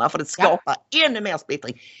händerna, för det skapar ännu mer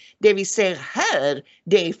splittring. Det vi ser här,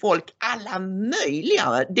 det är folk alla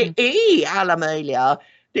möjliga. Det är alla möjliga.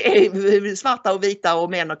 Det är svarta och vita och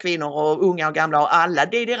män och kvinnor och unga och gamla och alla.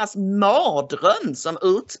 Det är deras mardröm som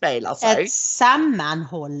utspelar sig. Ett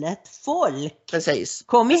sammanhållet folk. Precis.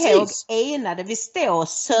 Kom ihåg, enade vi stå,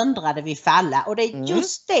 söndrade vi falla. Och det är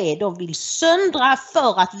just det de vill söndra,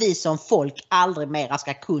 för att vi som folk aldrig mera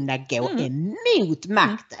ska kunna gå emot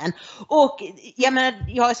makten. Och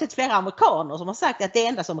jag har sett flera amerikaner som har sagt att det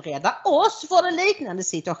enda som räddar oss för en liknande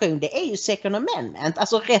situation, det är ju Second Amendment,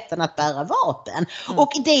 alltså rätten att bära vapen.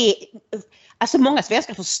 Och det, alltså många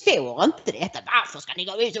svenskar förstår inte detta. Varför ska ni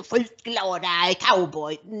gå ut och skjutglada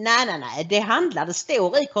cowboy? Nej. Det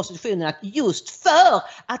står i konstitutionen att just för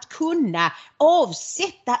att kunna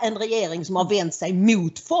avsätta en regering som har vänt sig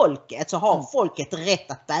mot folket, så har folket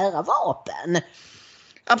rätt att bära vapen.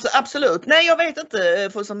 Absolut. Nej, jag vet inte,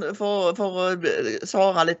 för att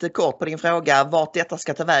svara lite kort på din fråga vart detta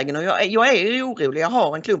ska ta vägen. Och jag är ju orolig, jag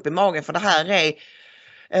har en klump i magen, för det här är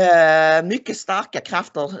mycket starka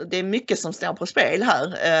krafter. Det är mycket som står på spel här.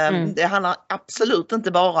 Det handlar absolut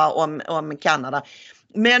inte bara om Kanada.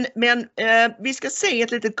 Men vi ska se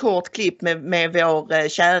ett litet kort klipp med vår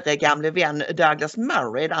kära gamle vän Douglas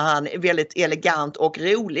Murray, där han väldigt elegant och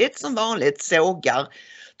roligt som vanligt sågar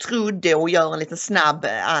Trude och gör en liten snabb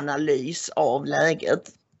analys av läget.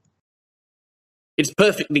 It's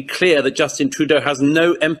perfectly clear that Justin Trudeau has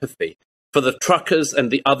no empathy for the truckers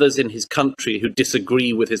and the others in his country who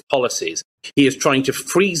disagree with his policies. He is trying to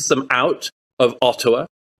freeze them out of Ottawa.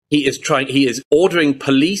 He is ordering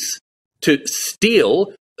police to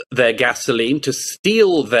steal their gasoline, to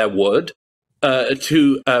steal their wood.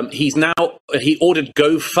 He ordered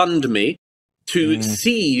GoFundMe to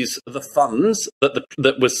seize the funds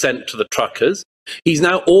that was sent to the truckers. He's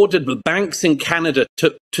now ordered the banks in Canada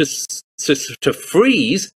to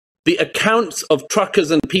freeze the accounts of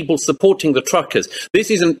truckers and people supporting the truckers.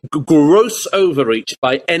 This is a gross overreach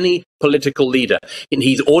by any political leader. And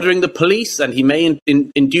he's ordering the police, and he may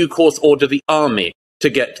in due course order the army to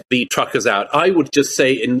get the truckers out. I would just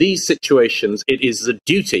say in these situations, it is the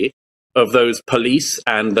duty of those police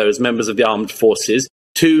and those members of the armed forces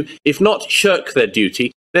to, if not shirk their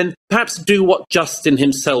duty, then perhaps do what Justin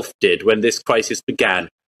himself did when this crisis began,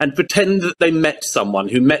 and pretend that they met someone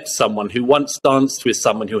who once danced with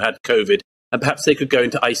someone who had COVID, and perhaps they could go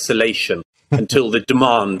into isolation until the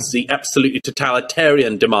demands, the absolutely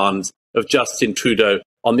totalitarian demands of Justin Trudeau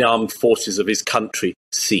on the armed forces of his country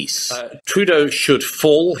cease. Trudeau should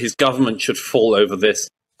fall, his government should fall over this,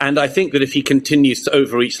 and I think that if he continues to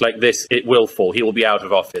overreach like this, it will fall. He will be out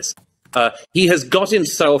of office. He has got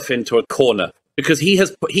himself into a corner because he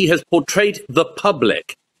has portrayed the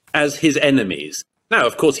public as his enemies. Now,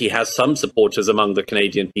 of course, he has some supporters among the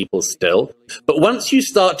Canadian people still, but once you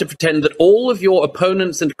start to pretend that all of your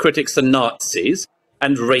opponents and critics are Nazis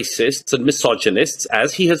and racists and misogynists,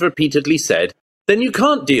 as he has repeatedly said, then you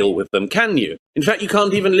can't deal with them, can you? In fact, you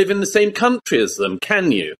can't even live in the same country as them,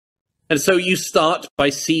 can you? And so you start by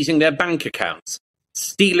seizing their bank accounts,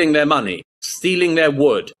 stealing their money, stealing their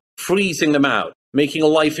wood, freezing them out, making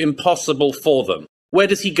life impossible for them. Where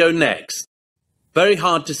does he go next? Very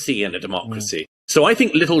hard to see in a democracy. So I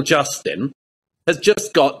think little Justin has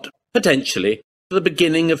just got, potentially, to the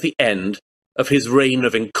beginning of the end of his reign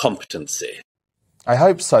of incompetency. I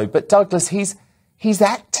hope so. But Douglas, he's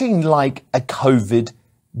acting like a COVID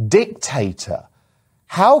dictator.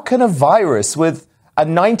 How can a virus with a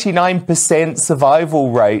 99%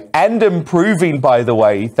 survival rate and improving, by the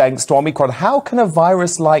way, thanks to Omicron, how can a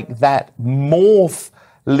virus like that morph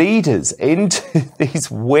leaders into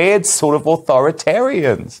these weird sort of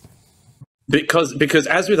authoritarians? Because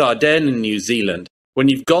as with Ardern in New Zealand, when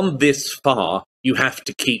you've gone this far, you have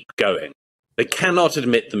to keep going. They cannot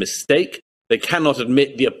admit the mistake. They cannot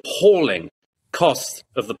admit the appalling cost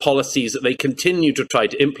of the policies that they continue to try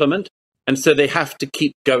to implement. And so they have to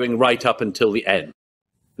keep going right up until the end.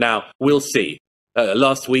 Now, we'll see.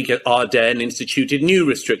 Last week, Ardern instituted new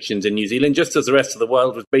restrictions in New Zealand, just as the rest of the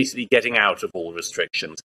world was basically getting out of all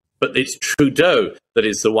restrictions. But it's Trudeau that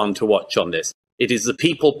is the one to watch on this. It is the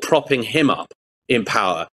people propping him up in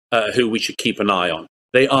power who we should keep an eye on.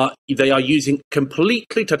 They are using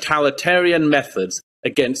completely totalitarian methods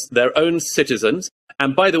against their own citizens.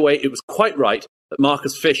 And by the way, it was quite right that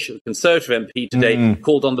Marcus Fish, the Conservative MP today,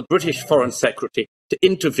 called on the British Foreign Secretary to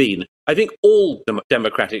intervene. I think all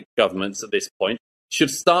democratic governments at this point should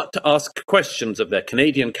start to ask questions of their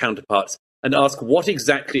Canadian counterparts and ask what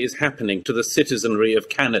exactly is happening to the citizenry of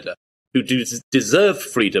Canada, who do deserve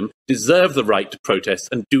freedom, deserve the right to protest,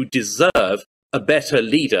 and do deserve a better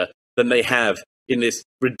leader than they have in this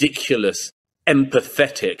ridiculous,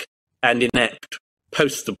 empathetic, and inept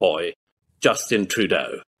poster boy, Justin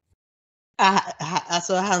Trudeau.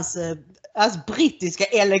 Alltså hans brittiska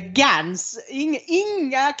elegans.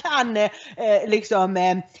 Inga kan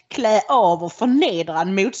liksom klä av och förnedra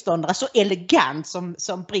en motståndare så elegant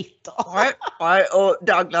som britter. Nej, och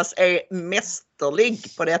Douglas är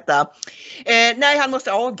mästerlig på detta. Nej, han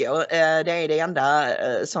måste avgå. Det är det enda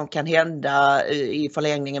som kan hända i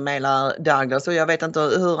förlängningen med Douglas. Och jag vet inte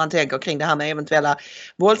hur han tänker kring det här med eventuella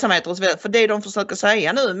våldsamheter och så vidare. För det de försöker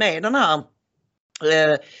säga nu med den här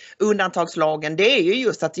undantagslagen, det är ju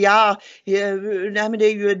just att nej, men det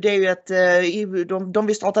är ju ett de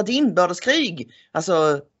vill starta ett inbördeskrig,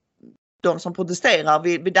 alltså de som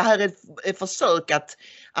protesterar. Det här är ett försök att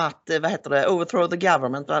vad heter det, overthrow the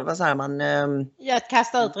government, vad säger man? Ja, att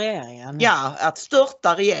kasta ut regeringen. Ja, att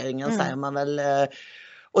störta regeringen säger man väl,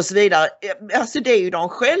 och så vidare. Alltså det är ju de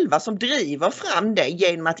själva som driver fram det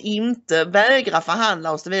genom att inte vägra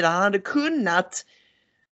förhandla och så vidare. Han hade kunnat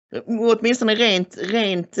åtminstone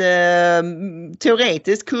rent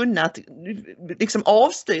teoretiskt kunnat liksom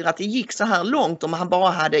avstyra att det gick så här långt om han bara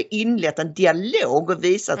hade inlett en dialog och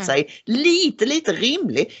visat sig lite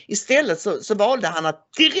rimlig. Istället så valde han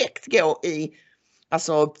att direkt gå i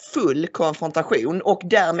full konfrontation och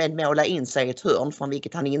därmed måla in sig ett hörn från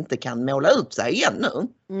vilket han inte kan måla ut sig igen nu.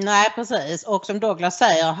 Nej, precis. Och som Douglas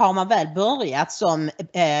säger, har man väl börjat som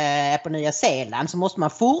på Nya Zeeland så måste man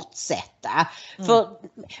fortsätta.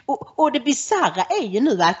 Och det bizarra är ju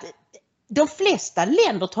nu att de flesta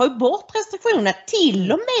länder tar bort restriktioner,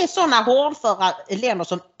 till och med sådana hårdföra länder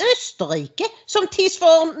som Österrike, som tills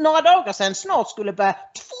för några dagar sedan snart skulle börja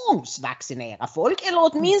tvångsvaccinera folk,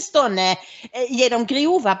 eller åtminstone ge dem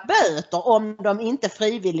grova böter om de inte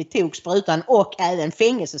frivilligt tog sprutan, och även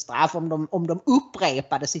fängelsestraff om de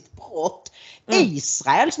upprepade sitt brott.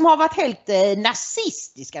 Israel, som har varit helt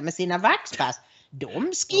nazistiska med sina vaxpass,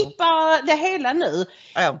 de skippar det hela nu.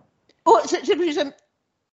 Och så liksom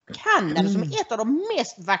Kanada som är ett av de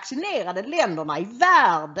mest vaccinerade länderna i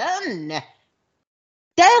världen.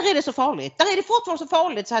 Där är det så farligt. Där är det fortfarande så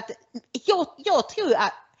farligt så att jag tror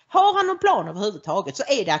att har han någon plan överhuvudtaget så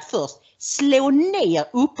är det att först slå ner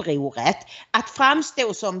upproret, att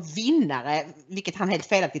framstå som vinnare, vilket han helt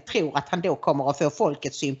felaktigt tror att han då kommer att få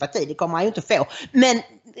folkets sympati. Det kommer han ju inte få. Men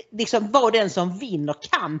liksom vara den som vinner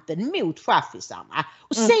kampen mot chaffisarna.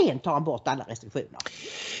 Och sen tar han bort alla restriktioner.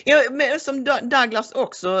 Ja, men som Douglas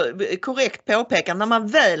också korrekt påpekar, när man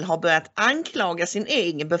väl har börjat anklaga sin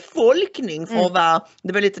egen befolkning för att vara,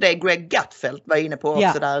 det var lite det Greg Gutfeld var inne på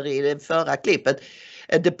också där i det förra klippet,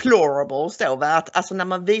 deplorables då, att alltså när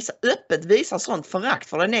man öppet visar sånt förakt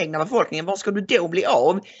för den egna befolkningen, vad ska du då bli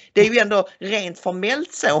av? Det är ju ändå rent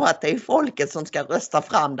formellt så att det är folket som ska rösta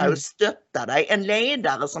fram dig och stötta dig. En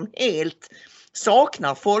ledare som helt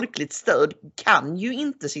saknar folkligt stöd kan ju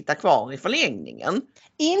inte sitta kvar i förlängningen.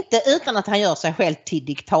 Inte utan att han gör sig själv till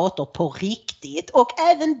diktator på riktigt. Och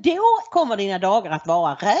även då kommer dina dagar att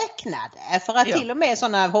vara räknade. För att till och med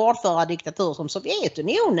sådana hårdföra diktaturer som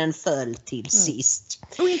Sovjetunionen föll till sist.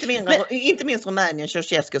 Och inte minst Rumänien,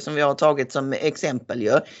 Ceausescu som vi har tagit som exempel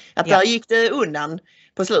ju. Att där gick det undan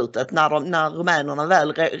på slutet. När rumänerna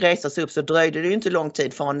väl reste sig upp så dröjde det ju inte lång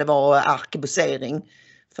tid förrän det var arkebusering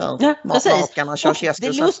för makarna Ceausescu.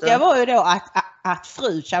 Det lustiga var ju då att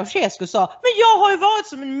fru Ceausescu sa, men jag har ju varit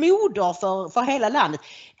som en moder för hela landet.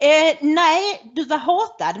 Nej, du var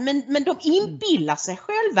hatad, men de inbillar sig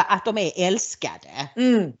själva att de är älskade.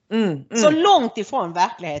 Så långt ifrån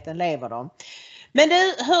verkligheten lever de. Men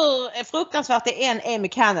hur fruktansvärt det än är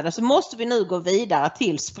med Kanada så måste vi nu gå vidare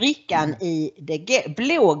till sprickan i det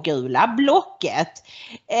blågula blocket.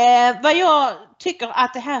 Vad jag tycker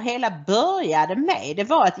att det här hela började med, det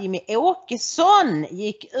var att Jimmy Åkesson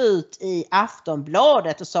gick ut i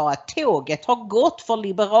Aftonbladet och sa att tåget har gått för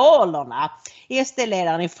Liberalerna.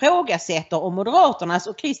 SD-ledaren ifrågasätter om Moderaternas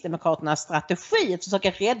och Kristdemokraternas strategi att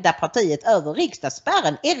försöka rädda partiet över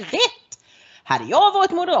riksdagsspärren är rätt. Hade jag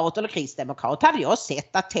varit moderat eller kristdemokrat hade jag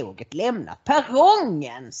sett att tåget lämnat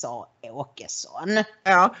perrongen, sa Åkesson.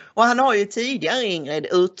 Ja, och han har ju tidigare, Ingrid,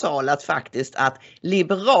 uttalat faktiskt att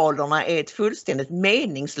Liberalerna är ett fullständigt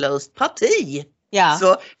meningslöst parti. Ja.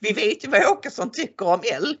 Så vi vet ju vad Åkesson tycker om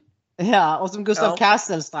L. Ja, och som Gustav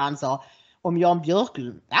Kasselstrand sa, om Jan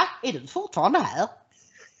Björklund, är du fortfarande här?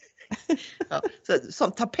 Ja,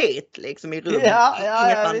 som tapet liksom i rummet.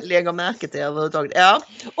 Inget man lägger märke till överhuvudtaget. Ja.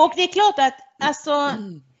 Och det är klart att alltså,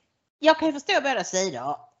 jag kan ju förstå båda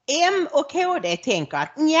sidor. M och KD tänker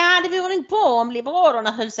att det vore inte bra om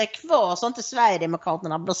Liberalerna höll sig kvar så inte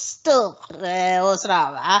Sverigedemokraterna blir större och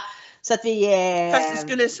sådär, va? Så att vi... Fast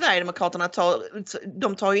skulle Sverigedemokraterna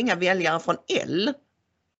de tar ju inga väljare från L.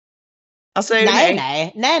 Alltså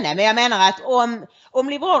nej, men jag menar att om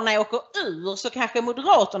Liberalerna åker ur så kanske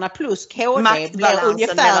Moderaterna plus KD blir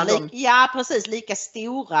ungefär lika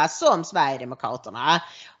stora som Sverigedemokraterna,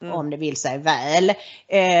 om det vill sig väl.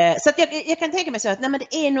 Så att jag kan tänka mig så att men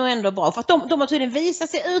det är nog ändå bra, för att de har tydligen visat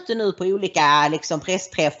sig ute nu på olika liksom,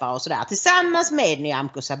 pressträffar och sådär tillsammans med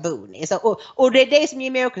Nyamko Sabuni. Och det är det som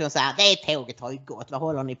Jimmy Åkesson säger, det tåget har ju gått, vad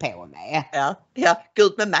håller ni på med? Ja, gå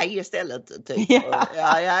ut med mig istället. Typ.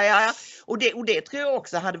 Ja. Och det tror jag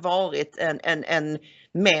också hade varit en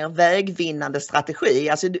mer vägvinnande strategi.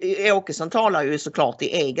 Alltså Åkesson talar ju såklart i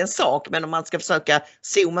egen sak, men om man ska försöka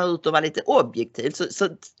zooma ut och vara lite objektiv så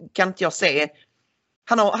kan inte jag se,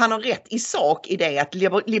 han har rätt i sak i det att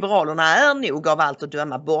Liberalerna är nog av allt att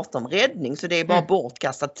döma bortom räddning, så det är bara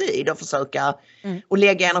bortkastad tid att försöka och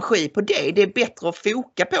lägga energi på det. Det är bättre att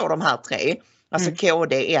foka på de här tre, alltså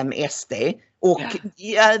KD, M, SD och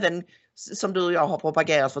även som du och jag har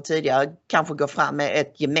propagerat för tidigare, kanske gå fram med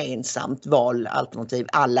ett gemensamt valalternativ,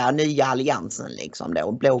 alla nya alliansen liksom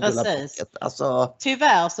då, blågula blocket. Alltså...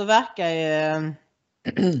 Tyvärr så verkar ju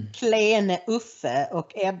Klene, Uffe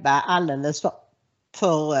och Ebba alldeles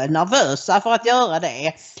för nervösa för att göra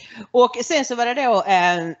det. Och sen så var det då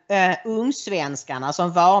ungsvenskarna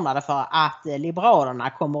som varnade för att Liberalerna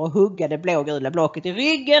kommer att hugga det blågula blocket i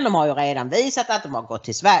ryggen. De har ju redan visat att de har gått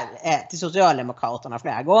till Socialdemokraterna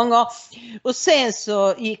flera gånger. Och sen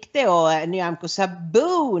så gick då Nyamko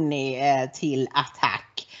Sabuni till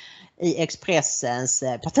attack i Expressens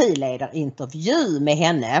partiledarintervju med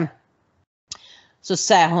henne. Så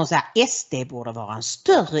säger hon så här, SD borde vara en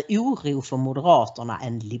större oro för Moderaterna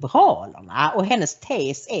än Liberalerna. Och hennes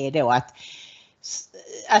tes är då att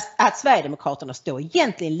Sverigedemokraterna står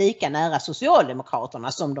egentligen lika nära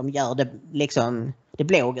Socialdemokraterna som de gör det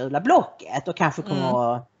blågula blocket. Och kanske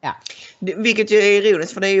kommer att... Vilket ju är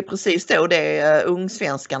ironiskt, för det är ju precis då det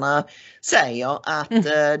ungsvenskarna säger, att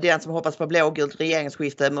den som hoppas på blågult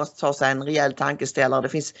regeringsskifte måste ta sig en rejäl tankeställare. Det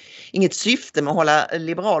finns inget syfte med att hålla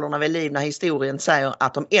Liberalerna vid liv när historien säger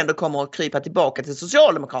att de ändå kommer att krypa tillbaka till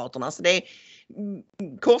Socialdemokraterna. Så det är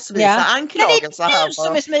korsvisa anklagelser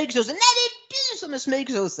här. Nej, det är du som är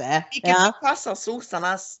smygsosse. Vilket passar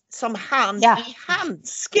sossarna som hand i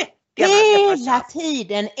handske. Hela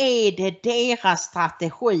tiden är det deras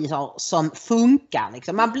strategier som funkar.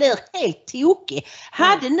 Liksom. Man blir helt tokig.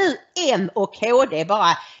 Hade nu M och KD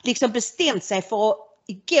bara liksom bestämt sig för att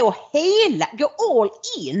gå all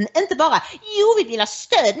in. Inte bara, vi vill ha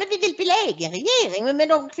stöd men vi vill bilda egen regering men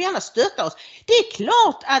de får gärna stötta oss. Det är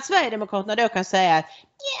klart att Sverigedemokraterna då kan säga att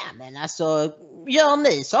men alltså gör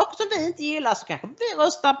ni saker som vi inte gillar så kanske vi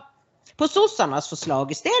röstar på sossarnas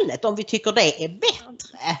förslag istället om vi tycker det är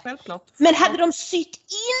bättre. Självklart. Men hade de sytt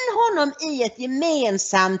in honom i ett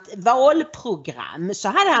gemensamt valprogram så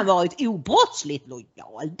hade han varit obrottsligt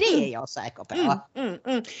lojal. Det är jag säker på.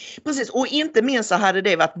 Precis, och inte minst så hade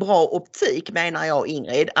det varit bra optik menar jag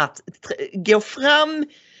Ingrid att gå fram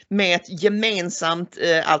med ett gemensamt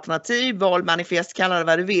alternativ, valmanifest, kalla det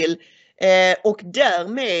vad du vill och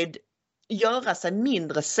därmed göra sig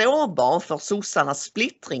mindre sårbar för sossarnas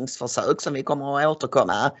splittringsförsök som vi kommer att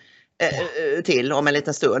återkomma till om en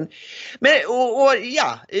liten stund. Men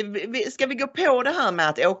ska vi gå på det här med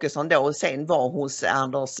att Åkesson då sen var hos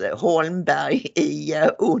Anders Holmberg i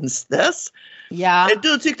onsdags? Ja.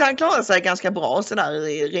 Du tyckte han klarade sig ganska bra sådär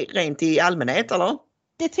rent i allmänhet eller?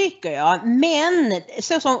 Det tycker jag, men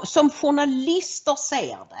så som journalister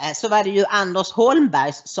ser det så var det ju Anders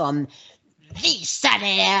Holmberg som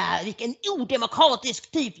visade vilken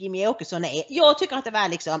odemokratisk typ Jimmy Åkesson är. Jag tycker att det var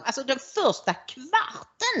liksom, alltså den första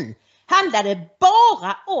kvarten handlade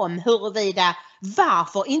bara om huruvida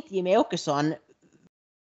varför inte Jimmy Åkesson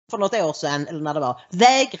för något år sedan eller när det var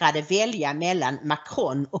vägrade välja mellan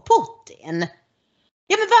Macron och Putin.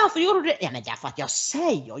 Ja men varför gjorde du det? Ja men därför att jag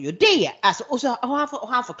säger ju det. Alltså, och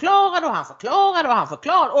han förklarade och han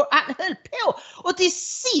höll på. Och till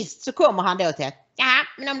sist så kommer han då till att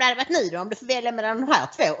men om det hade varit ni då, om du får välja mellan de här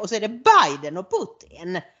två och så är det Biden och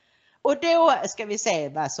Putin. Och då ska vi se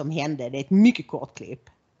vad som hände. Det är ett mycket kort klipp.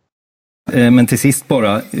 Men till sist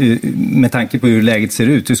bara, med tanke på hur läget ser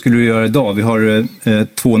ut, hur skulle du göra idag? Vi har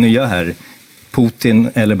 2 nya här,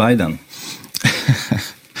 Putin eller Biden.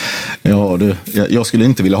 Ja, jag skulle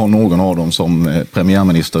inte vilja ha någon av dem som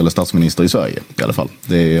premiärminister eller statsminister i Sverige i alla fall.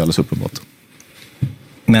 Det är alldeles uppenbart.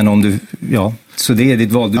 Men om du, så det är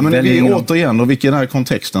ditt val. Ja, men återigen, och vilken är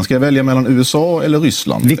kontexten? Ska jag välja mellan USA eller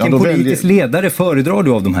Ryssland? Vilken politisk ledare föredrar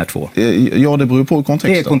du av de här två? Ja, det beror på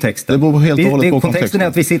kontexten. Det är kontexten. Det beror helt och hållet på kontexten är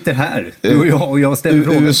att vi sitter här, du och jag ställer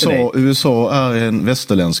frågan till dig. USA är en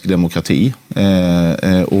västerländsk demokrati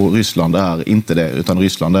och Ryssland är inte det, utan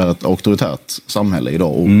Ryssland är ett auktoritärt samhälle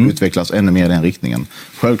idag och utvecklas ännu mer i den riktningen.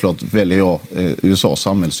 Självklart väljer jag USAs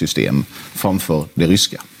samhällssystem framför det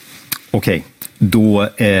ryska. Okej. Då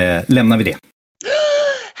lämnar vi det.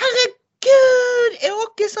 Herregud,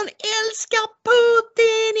 Åkesson älskar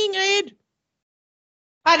Putin, Ingrid.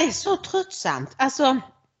 Ja, det är så tröttsamt. Alltså,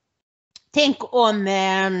 tänk om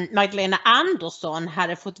Magdalena Andersson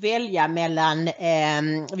hade fått välja mellan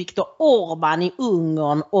Viktor Orbán i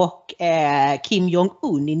Ungern och Kim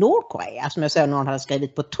Jong-un i Nordkorea, som jag såg någon hade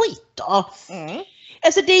skrivit på Twitter.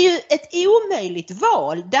 Alltså, det är ju ett omöjligt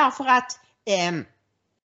val därför att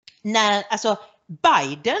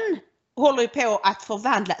Biden håller ju på att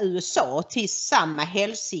förvandla USA till samma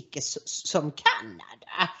helsike som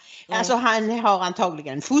Kanada. Alltså han har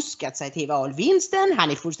antagligen fuskat sig till valvinsten.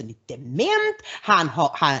 Han är fullständigt dement.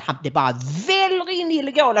 Det bara väller in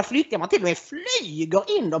illegala flyktingar. Man till och med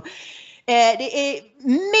flyger in dem. Det är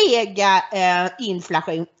mega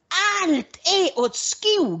inflation. Allt är åt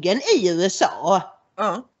skogen i USA.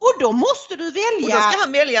 Och då måste du välja. Och då ska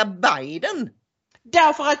han välja Biden.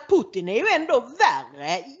 Därför att Putin är ju ändå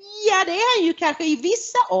värre. Ja, det är ju kanske i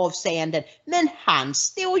vissa avseenden. Men han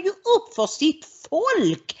står ju upp för sitt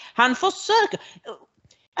folk. Han försöker.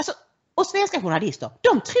 Alltså, och svenska journalister,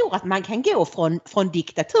 de tror att man kan gå från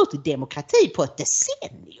diktatur till demokrati på ett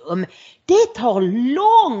decennium. Det tar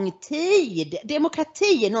lång tid.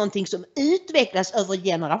 Demokrati är någonting som utvecklas över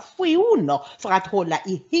generationer för att hålla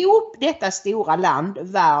ihop detta stora land,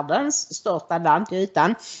 världens största land till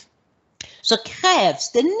ytan. Så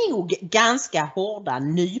krävs det nog ganska hårda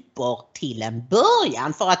nypor till en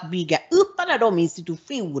början för att bygga upp alla de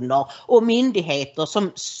institutioner och myndigheter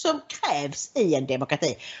som krävs i en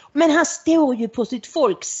demokrati. Men han står ju på sitt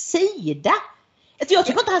folks sida. Jag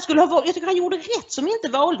tycker inte han skulle ha valt, jag tycker han gjorde rätt som inte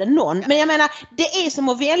valde någon. Men jag menar, det är som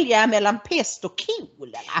att välja mellan pest och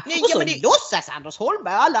kolera. Och så låtsas Anders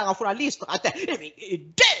Holmberg och alla journalister att det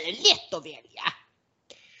är lätt att välja.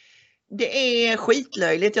 Det är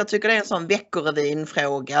skitlöjligt. Jag tycker det är en sån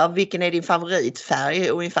veckorevyn-fråga. Vilken är din favoritfärg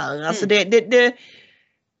ungefär? Alltså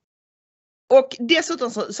och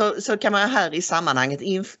dessutom så kan man här i sammanhanget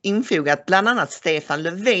infoga att bland annat Stefan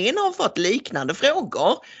Löfven har fått liknande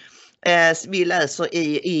frågor. Vi läser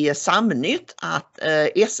i Samnytt att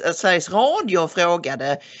Sveriges Radio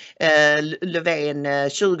frågade Löfven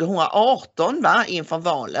 2018 inför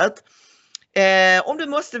valet. Om du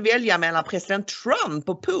måste välja mellan president Trump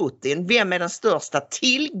och Putin, vem är den största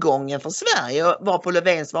tillgången för Sverige? Varpå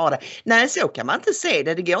Löfven svarade, nej så kan man inte se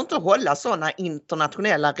det. Det går inte att hålla sådana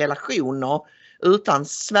internationella relationer utan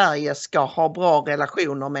Sverige ska ha bra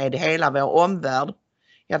relationer med hela vår omvärld.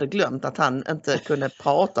 Jag hade glömt att han inte kunde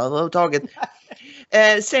prata överhuvudtaget.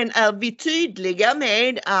 Sen är vi tydliga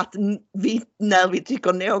med att när vi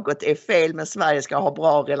tycker något är fel med Sverige ska ha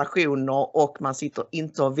bra relationer och man sitter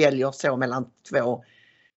inte och väljer så mellan två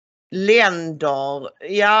länder.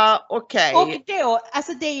 Ja, okej. Och då,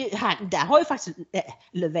 alltså det är ju, där har ju faktiskt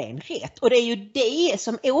Löfven rätt. Och det är ju det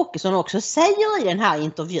som Åkesson också säger i den här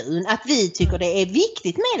intervjun. Att vi tycker det är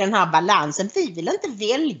viktigt med den här balansen. Vi vill inte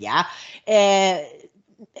välja.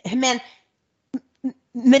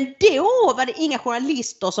 Men då var det inga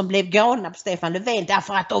journalister som blev galna på Stefan Löfven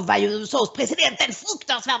därför att då var ju USAs president den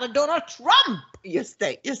fruktansvärda Donald Trump. Just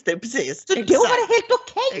det, precis. Så exakt. Då var det helt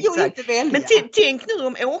okej att inte välja. Men tänk nu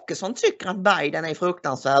om Åkesson tycker att Biden är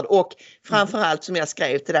fruktansvärd och framförallt som jag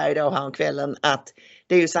skrev till dig då häromkvällen att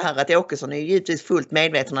det är ju så här att Åkesson är ju givetvis fullt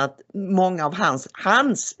medveten att många av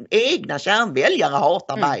hans egna kärnväljare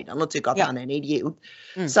hatar Biden och tycker att han är en idiot.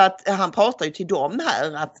 Så att han pratar ju till dem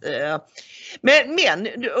här att men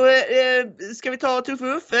ska vi ta Tuffe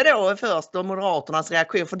Uffe då först och Moderaternas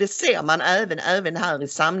reaktion, för det ser man även här i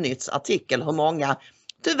Samnytts artikel hur många,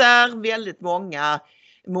 tyvärr väldigt många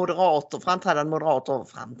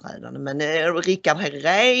framträdande men Rickard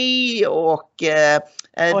Herrey och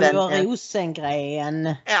Oliver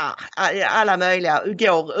Rosengren. Ja, alla möjliga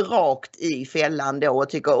går rakt i fällan då och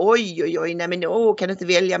tycker oj, nej men kan du inte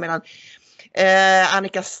välja mellan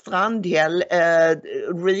Annika Strandhäll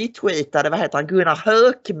retweetade Gunnar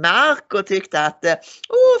Hökmark och tyckte att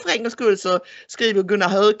för en gångs skull så skriver Gunnar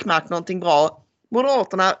Hökmark någonting bra.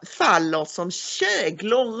 Moderaterna faller som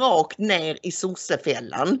käglor rakt ner i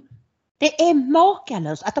sossefällan. Det är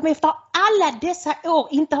makalöst att de efter alla dessa år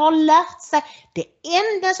inte har lärt sig. Det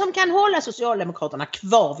enda som kan hålla Socialdemokraterna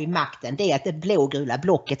kvar vid makten det är att det blågula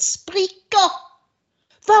blocket spricker.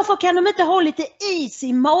 Varför kan de inte ha lite is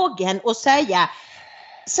i magen och säga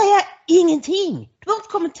ingenting? Du behöver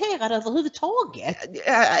inte kommentera det överhuvudtaget.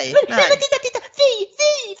 Nej. Men titta.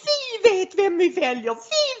 Vi vet vem vi väljer.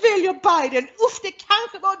 Vi väljer Biden. Det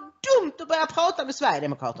kanske var dumt att börja prata med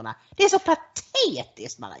Sverigedemokraterna. Det är så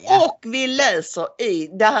patetiskt, Maria. Och vi läser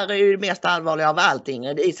det här är ju det mest allvarliga av allt,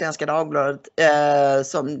 Ingrid, i Svenska Dagbladet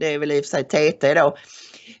som det är väl i och för sig TT då.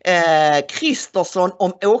 Kristersson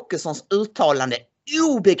om Åkessons uttalande.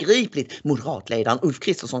 Obegripligt. Moderatledaren Ulf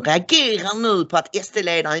Kristersson reagerar nu på att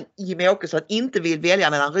SD-ledaren Jimmie Åkesson inte vill välja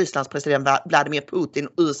mellan Rysslands president Vladimir Putin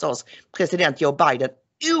och USAs president Joe Biden.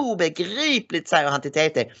 Obegripligt, säger han till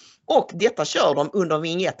TT. Och detta kör de under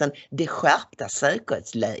vignetten det skärpta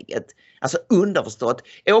säkerhetsläget. Alltså underförstått,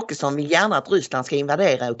 Åkesson vill gärna att Ryssland ska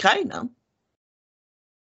invadera Ukraina.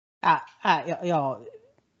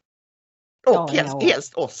 Och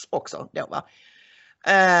helst oss också då, va?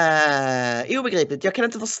 Obegripligt. Jag kan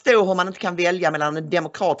inte förstå hur man inte kan välja mellan en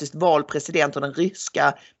demokratiskt vald president och den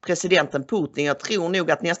ryska presidenten Putin. Jag tror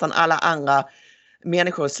nog att nästan alla andra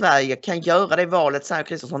människor i Sverige kan göra det valet, säger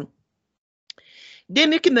Kristersson. Det är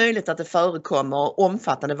mycket möjligt att det förekommer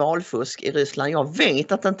omfattande valfusk i Ryssland. Jag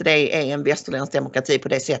vet att inte det är en västerländsk demokrati på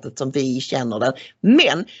det sättet som vi känner den.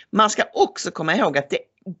 Men man ska också komma ihåg att det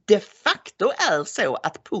de facto är så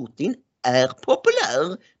att Putin är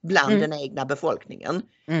populär bland den egna befolkningen.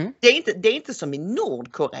 Det är inte som i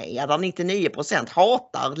Nordkorea där 99%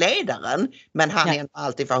 hatar ledaren men han är inte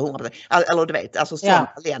alltid för 100%. Eller du vet, alltså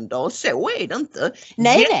sådana länder. Så är det inte.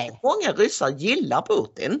 Nej. Många ryssar gillar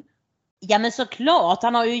Putin. Ja men såklart,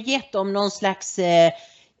 han har ju gett dem någon slags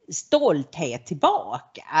stolthet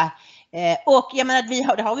tillbaka. Och jag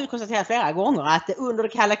menar, det har vi konstaterat flera gånger att under det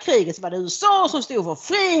kalla kriget så var det USA som stod för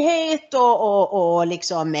frihet och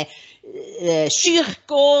liksom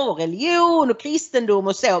kyrkor och religion och kristendom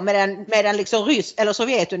och så, medan liksom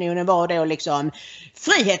Sovjetunionen var då liksom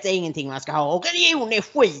frihet är ingenting man ska ha och religion är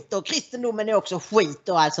skit och kristendomen är också skit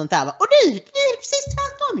och allt sånt där. Och det är precis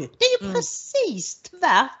tvärtom ju. Det är ju precis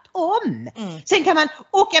tvärtom. Sen kan man,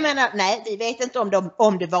 och jag menar, nej vi vet inte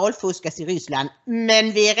om det valfuskas i Ryssland,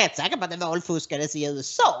 men vi är rätt säkra på att det valfuskades i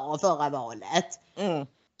USA förra valet.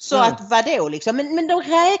 Så att vadå liksom, men de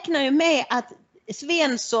räknar ju med att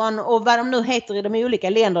Svensson och vad de nu heter i de olika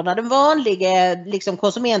länderna, den vanliga liksom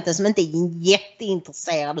konsumenten som inte är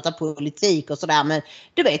jätteintresserad av politik och sådär, men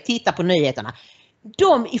du vet, titta på nyheterna.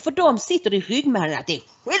 för dem sitter det i ryggmärgen att det är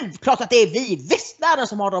självklart att det är vi i västvärlden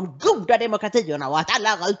som har de goda demokratierna och att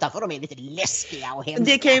alla utanför dem är lite läskiga och hemska.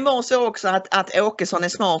 Det kan ju vara så också att Åkesson är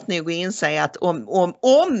smart nog att inse att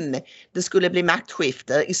om det skulle bli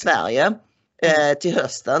maktskifte i Sverige till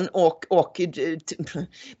hösten och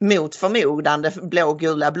mot förmodan det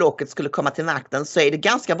blågula blocket skulle komma till makten, så är det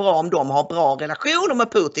ganska bra om de har bra relationer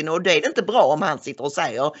med Putin, och det är inte bra om han sitter och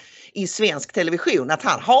säger i svensk television att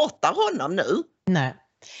han hatar honom nu. Nej.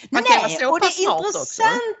 Nej, och det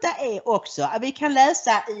intressanta är också att vi kan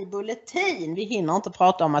läsa i Bulletin, vi hinner inte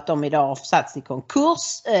prata om att de idag har försatts i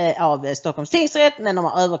konkurs av Stockholms tingsrätt, men de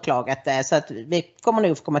har överklagat det, så att vi kommer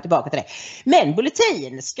nog få komma tillbaka till det. Men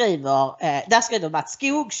Bulletin där skriver Mats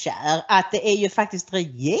Skogkär att det är ju faktiskt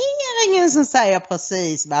regeringen som säger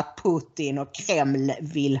precis vad Putin och Kreml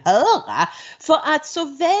vill höra. För att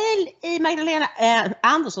såväl i Magdalena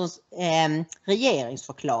Anderssons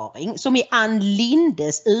regeringsförklaring som i Ann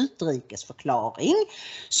Lindes utrikesförklaring,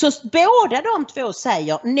 så båda de två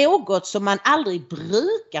säger något som man aldrig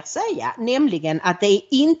brukar säga, nämligen att det är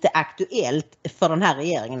inte aktuellt för den här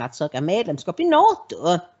regeringen att söka medlemskap i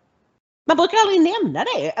NATO. Man brukar aldrig nämna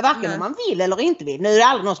det, varken om man vill eller inte vill. Nu är det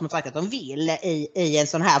aldrig någon som har sagt att de vill i en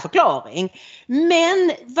sån här förklaring.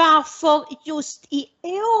 Men varför just i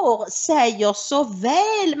år säger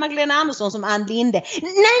såväl Magdalena Andersson som Ann Linde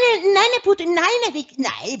nej Putin,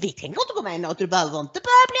 vi tänker inte gå med i NATO, du behöver inte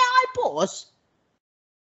börja bli arg på oss.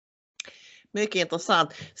 Mycket intressant.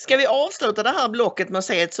 Ska vi avsluta det här blocket med att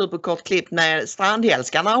se ett superkort klipp med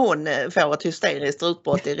Strandhälskan när hon får ett hysteriskt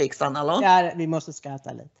utbrott i riksdagen, eller? Ja, vi måste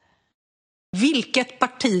skratta lite. Vilket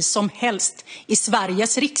parti som helst i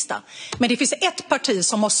Sveriges riksdag. Men det finns ett parti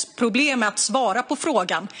som har problem med att svara på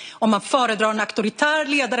frågan om man föredrar en auktoritär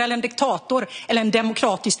ledare eller en diktator eller en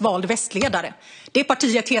demokratiskt vald västledare. Det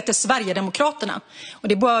partiet heter Sverigedemokraterna. Och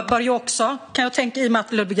det bör ju också, kan jag tänka, i och med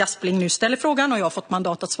att Ludvig Aspling nu ställer frågan och jag har fått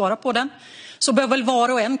mandat att svara på den, så bör väl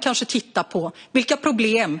var och en kanske titta på vilka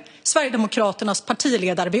problem Sverigedemokraternas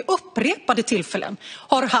partiledare vid upprepade tillfällen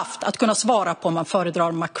har haft att kunna svara på om man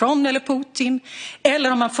föredrar Macron eller Putin,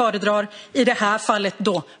 eller om man föredrar i det här fallet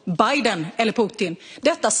då Biden eller Putin.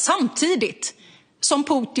 Detta samtidigt som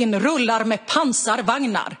Putin rullar med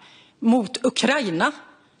pansarvagnar mot Ukraina.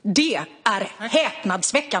 Det är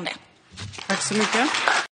häpnadsväckande. Tack så mycket.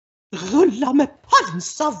 Rulla med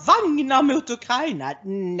pansarvagnar mot Ukraina?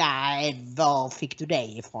 Nej, var fick du det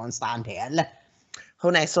ifrån, Strandhäll?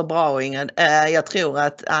 Hon är så bra, Ingrid. Jag tror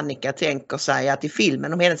att Annika tänker sig att i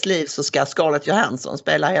filmen om hennes liv så ska Scarlett Johansson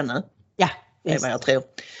spela henne. Ja, det är vad jag tror.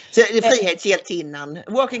 Så frihetshjältinnan,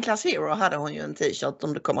 Working Class Hero, hade hon ju en t-shirt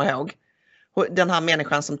om du kommer ihåg. Den här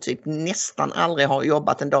människan som typ nästan aldrig har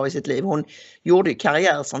jobbat en dag i sitt liv. Hon gjorde ju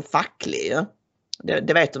karriär som facklig.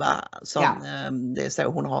 Det vet du va? Det är så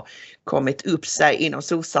hon har kommit upp sig inom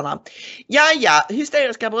sossarna. Ja,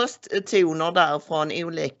 hysteriska brösttoner där från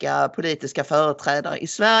olika politiska företrädare i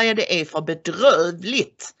Sverige. Det är för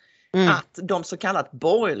bedrövligt att de så kallat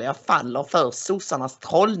borgerliga faller för sossarnas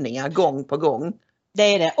trollningar gång på gång. Det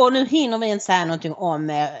är det. Och nu hinner vi inte säga någonting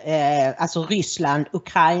om alltså Ryssland,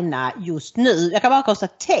 Ukraina just nu. Jag kan bara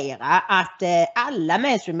konstatera att alla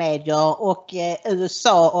mainstream-medier och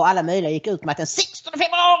USA och alla möjliga gick ut med att den 16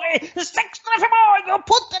 februari går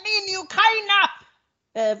Putin in i Ukraina!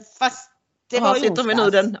 Fast det var ju sitter vi nu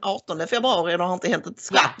den 18 februari och det har inte hänt ett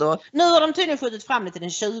skvatt. Ja. Nu har de tydligen skjutit fram det till den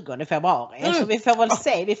 20 februari. Så vi får väl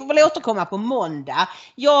se. Vi får väl återkomma på måndag.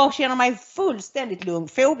 Jag känner mig fullständigt lugn.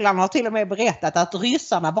 Fåglarna har till och med berättat att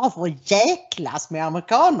ryssarna bara får jäklas med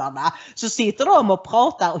amerikanerna. Så sitter de och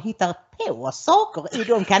pratar och hittar på saker i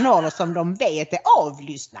de kanaler som de vet är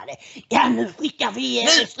avlyssnade. Ja, nu skickar vi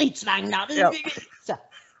stridsvagnar. Ja. Så.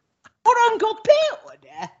 Och de går på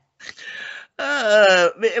det.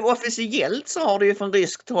 Officiellt så har det ju från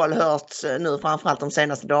ryskt håll hörts nu framförallt de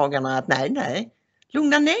senaste dagarna att nej,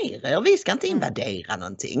 lugna ner er, vi ska inte invadera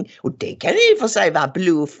någonting. Och det kan ju för sig vara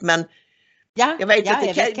bluff, men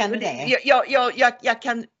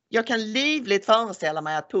jag kan livligt föreställa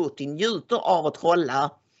mig att Putin njuter av att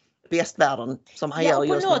trolla västvärlden som han gör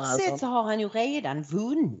just nu. På något sätt så har han ju redan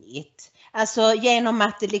vunnit. Alltså genom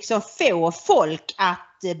att liksom få folk att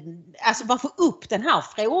alltså bara få upp den här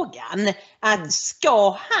frågan. Att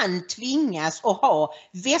ska han tvingas att ha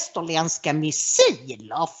västerländska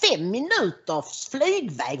missiler 5 minuters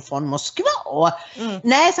flygväg från Moskva?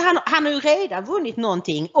 Nej, så han har ju redan vunnit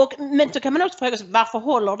någonting. Men så kan man också fråga sig, varför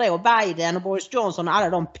håller då Biden och Boris Johnson och alla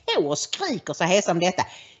de på och skriker så hesa om detta?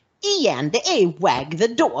 igen, det är Wag the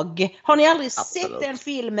Dog. Har ni aldrig sett den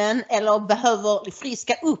filmen eller behöver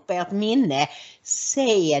friska upp ert minne,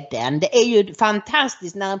 se den. Det är ju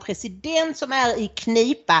fantastiskt när en president som är i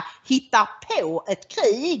knipa hittar på ett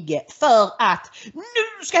krig för att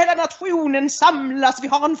nu ska hela nationen samlas, vi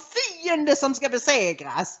har en fiende som ska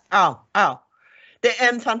besegras. Ja. Det är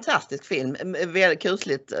en fantastisk film, väldigt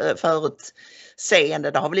kusligt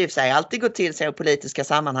förutseende. Det har väl i och för sig alltid gått till så i politiska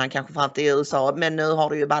sammanhang, kanske fram till USA, men nu har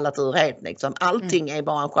det ju ballat ur helt liksom. Allting är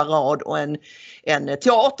bara en charad och en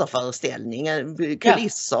teaterföreställning,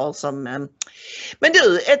 kulisser som... Men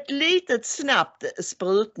du, ett litet snabbt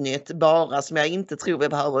sprutnytt bara som jag inte tror vi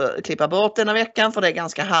behöver klippa bort denna veckan, för det är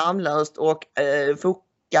ganska harmlöst och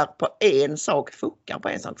fokar på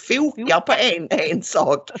en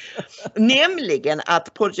sak. Nämligen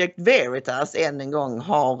att Project Veritas än en gång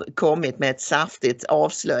har kommit med ett saftigt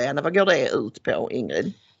avslöjande. Vad går det ut på,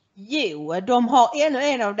 Ingrid? Jo, de har ännu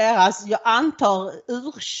en av deras, jag antar,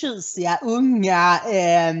 urtjusiga unga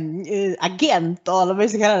agenter, eller vad vi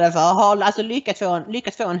ska kalla det för, har alltså lyckats få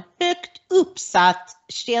en högt uppsatt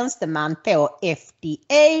tjänsteman på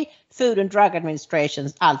FDA, Food and Drug Administration,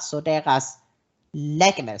 alltså deras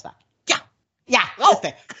läkemedelsverk. Ja, just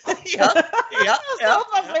det.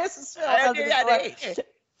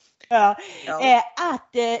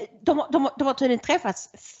 Att de har tydligen träffats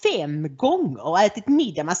 5 gånger och ätit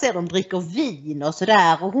middag. Man ser dem dricker vin och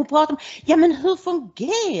sådär. Och hon pratar om, ja men hur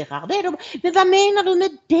fungerar det? Men vad menar du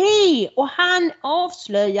med det? Och han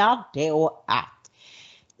avslöjar då att,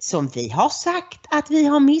 som vi har sagt att vi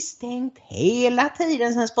har misstänkt hela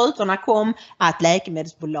tiden sedan sprutorna kom, att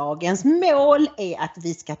läkemedelsbolagens mål är att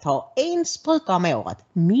vi ska ta 1 spruta om året,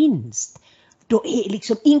 minst. Då är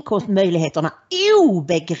liksom inkomstmöjligheterna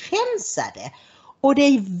obegränsade. Och det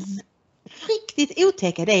är riktigt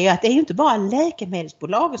otäcka, det är ju att det är inte bara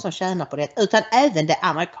läkemedelsbolagen som tjänar på det, utan även det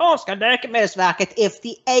amerikanska läkemedelsverket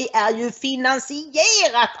FDA är ju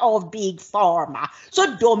finansierat av Big Pharma. Så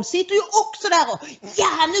de sitter ju också där och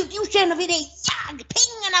nu godkänner vi det,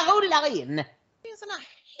 pengarna rullar in. Det är en sån här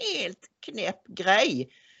helt knäpp grej.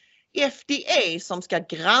 FDA som ska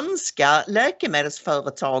granska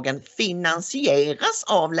läkemedelsföretagen finansieras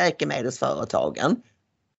av läkemedelsföretagen.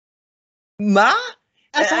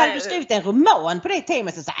 Alltså hade du skrivit en roman på det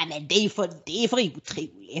temat så säger men det är för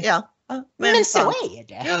otroligt. Ja. Men så är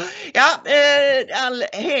det. All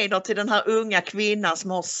heder till den här unga kvinnan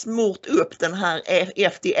som har smort upp den här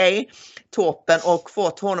FDA-toppen och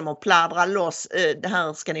fått honom att pladdra loss. Det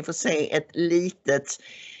här ska ni få se ett litet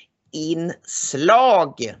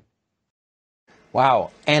inslag. Wow,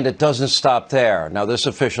 and it doesn't stop there. Now, this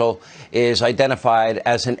official is identified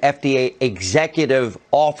as an FDA executive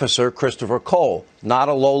officer, Christopher Cole, not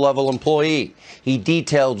a low-level employee. He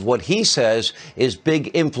detailed what he says is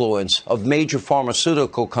big influence of major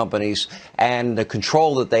pharmaceutical companies and the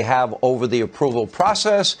control that they have over the approval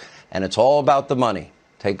process, and it's all about the money.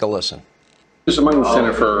 Take a listen. There's a money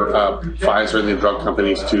incentive for Pfizer and the drug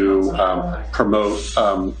companies to promote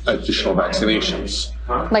additional vaccinations.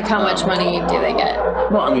 Like how much money do they get?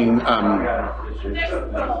 Well, I mean,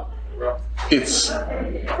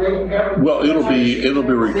 it'll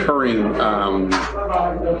be recurring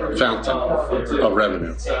fountain of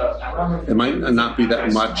revenue. It might not be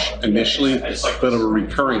that much initially, but it'll be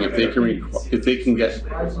recurring if they can get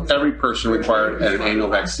every person required at an annual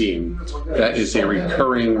vaccine. That is a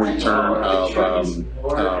recurring return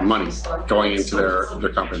of money going into their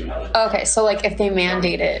company. Okay, so like if they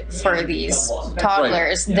mandate it for these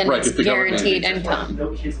toddlers, then it's guaranteed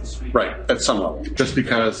income. Right, at some level. Just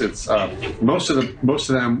because it's most of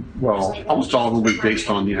them, well, almost all of them will be based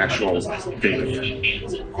on the actual data.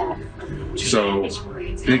 So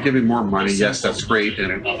they're giving more money. Yes, that's great,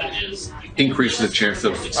 and it increases the chance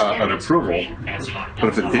of an approval. But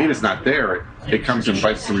if the data is not there, it comes and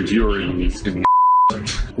bites the reviewer in the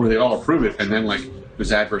where they all approve it, and then like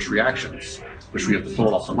there's adverse reactions, which we have to pull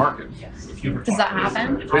it off the market. Does that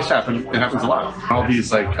happen? It happens a lot. All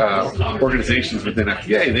these like organizations within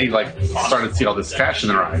FDA, they like started to see all this cash in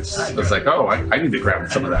their eyes. It's like, oh, I need to grab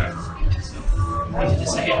some of that.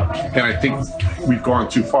 And I think we've gone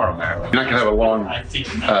too far on that. You're not going to have a long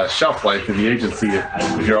shelf life in the agency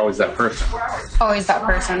if you're always that person. Always that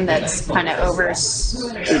person that's kind of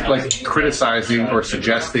like criticizing or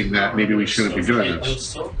suggesting that maybe we shouldn't be doing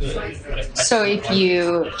this. So if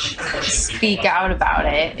you speak out about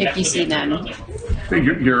it, if you see them,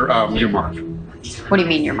 you're marked. What do you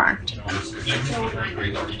mean you're marked?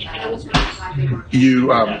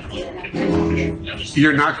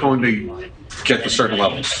 You're not going to get to certain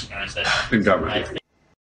levels in government.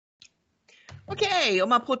 Okej, om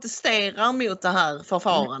man protesterar mot det här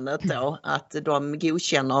förfarandet då, att de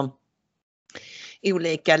godkänner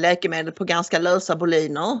olika läkemedel på ganska lösa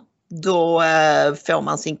boliner, då får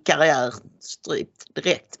man sin karriär strypt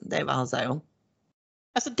direkt. Det är vad han säger.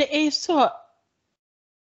 Alltså det är ju så...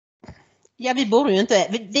 Ja, vi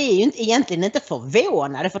är ju egentligen inte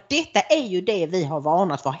förvånade, för detta är ju det vi har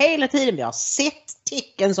varnat för hela tiden. Vi har sett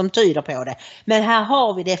tecken som tyder på det. Men här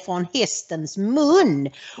har vi det från hästens mun.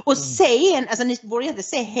 Och sen, alltså ni borde inte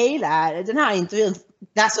se hela den här intervjun.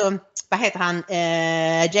 Alltså, vad heter han?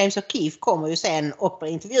 James O'Keefe kommer ju sen och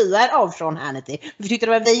blir intervjuad av Sean Hannity. Vi tyckte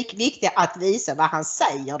det var viktigt att visa vad han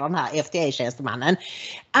säger, den här FDA-tjänstemannen.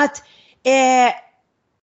 Att det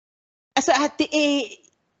är...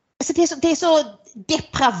 Alltså det är så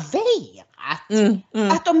depraverat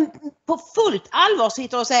att de på fullt allvar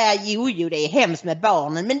sitter och säger jo det är hemskt med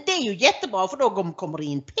barnen, men det är ju jättebra för då kommer det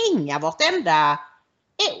in pengar vartenda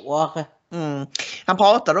år. Han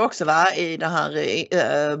pratade också i den här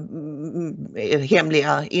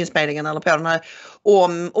hemliga inspelningen eller på den här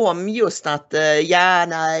om just att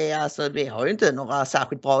alltså vi har ju inte några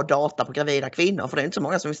särskilt bra data på gravida kvinnor, för det är inte så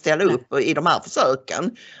många som vill ställa upp i de här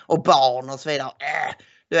försöken, och barn och så vidare.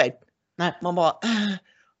 Du vet, man bara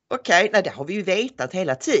okej, det har vi ju vetat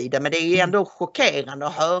hela tiden, men det är ändå chockerande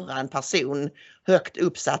att höra en person högt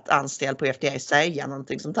uppsatt anställd på FDA säga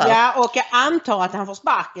någonting sånt här. Ja, och jag antar att han får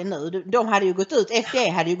sparken nu. De hade ju gått ut,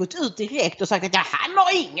 FDA hade ju gått ut direkt och sagt att han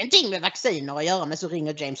har ingenting med vacciner att göra, men så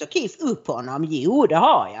ringer James O'Keefe upp på honom. Jo, det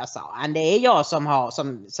har jag, sa han. Det är jag som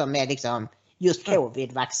är liksom just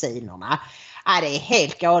covid-vaccinerna. Ja, det är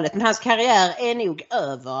helt galet, men hans karriär är nog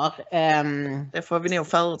över. Det får vi nog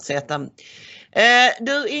förutsätta.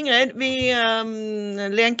 Du Ingrid, vi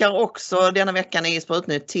länkar också denna veckan i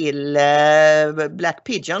Sprutnytt till Black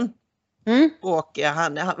Pigeon. Och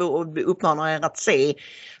han uppmanar er att se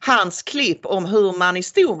hans klipp om hur man i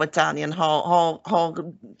Storbritannien har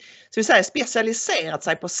så vi säger, specialiserat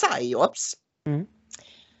sig på psyops.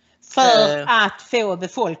 För att få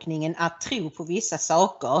befolkningen att tro på vissa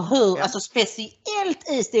saker. Alltså speciellt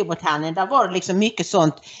i Storbritannien, där var det liksom mycket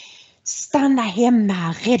sånt. Stanna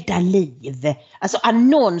hemma, rädda liv. Alltså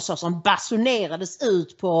annonser som basunerades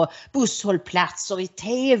ut på busshållplatser, i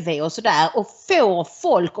tv och sådär. Och får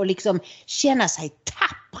folk att liksom känna sig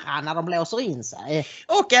tappra när de blåser in sig.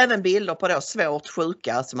 Och även bilder på då svårt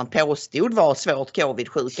sjuka som man påstod var svårt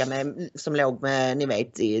covid-sjuka som låg med, ni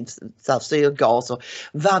vet, i syrgas. Och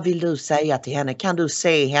vad vill du säga till henne? Kan du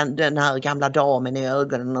se den här gamla damen i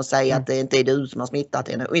ögonen och säga att det inte är du som har smittat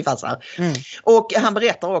henne? Ungefär så här. Och han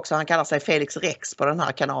berättar också, han kallar sig Felix Rex på den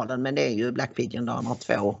här kanalen, men det är ju Black Pigeon där han har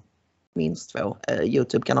minst två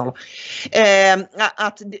YouTube-kanaler.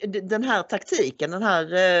 Att den här taktiken, den här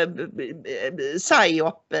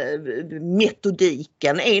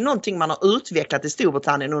psyop-metodiken är någonting man har utvecklat i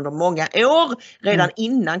Storbritannien under många år, redan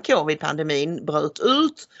innan covid-pandemin bröt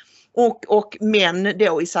ut. Men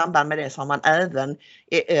då i samband med det så har man även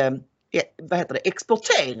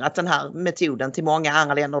exporterat den här metoden till många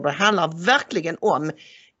andra länder. Det handlar verkligen om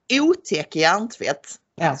otäck hjärntvätt.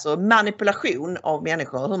 Alltså manipulation av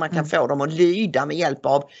människor, hur man kan få dem att lyda med hjälp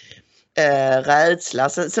av rädsla.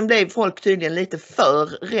 Sen blev folk tydligen lite för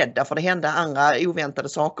rädda, för det hände andra oväntade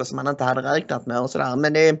saker som man inte hade räknat med och sådär.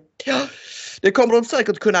 Men det kommer de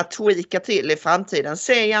säkert kunna tweaka till i framtiden.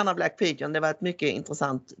 Se gärna Black Pigeon, det var ett mycket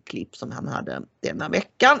intressant klipp som han hade denna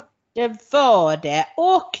veckan. Det var det.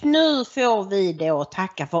 Och nu får vi då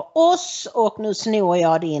tacka för oss. Och nu snor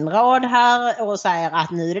jag din rad här och säger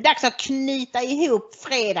att nu är det dags att knyta ihop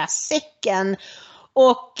fredagssäcken.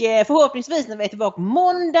 Och förhoppningsvis när vi är tillbaka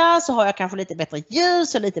måndag så har jag kanske lite bättre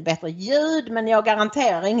ljus och lite bättre ljud. Men jag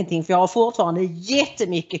garanterar ingenting, för jag har fortfarande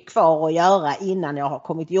jättemycket kvar att göra innan jag har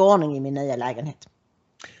kommit i ordning i min nya lägenhet.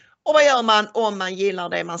 Och vad gör man om man gillar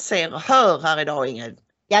det man ser och hör här idag, Ingrid?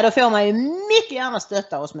 Ja, då får man ju mycket gärna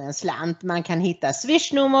stötta oss med en slant. Man kan hitta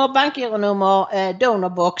swishnummer, bankgironummer,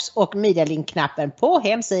 donorbox och medialink-knappen på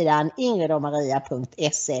hemsidan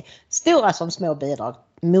ingridomaria.se. Stora som små bidrag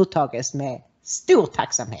mottages med stor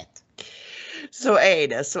tacksamhet. Så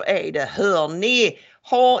är det. Hör ni,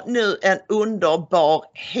 ha nu en underbar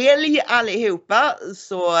helg allihopa,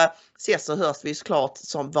 så ses och hörs vi såklart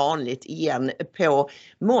som vanligt igen på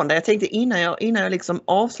måndag. Jag tänkte innan jag liksom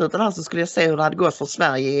avslutar här så skulle jag se hur det hade gått för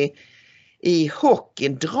Sverige i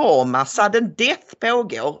hockeydrama. Sudden death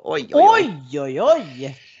pågår. Oj.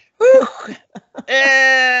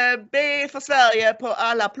 Be för Sverige på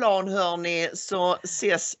alla plan, hör ni, så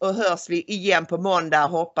ses och hörs vi igen på måndag,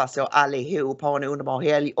 hoppas jag allihop. Ha en underbar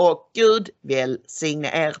helg och Gud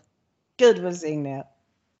välsigne er. Gud välsigne er.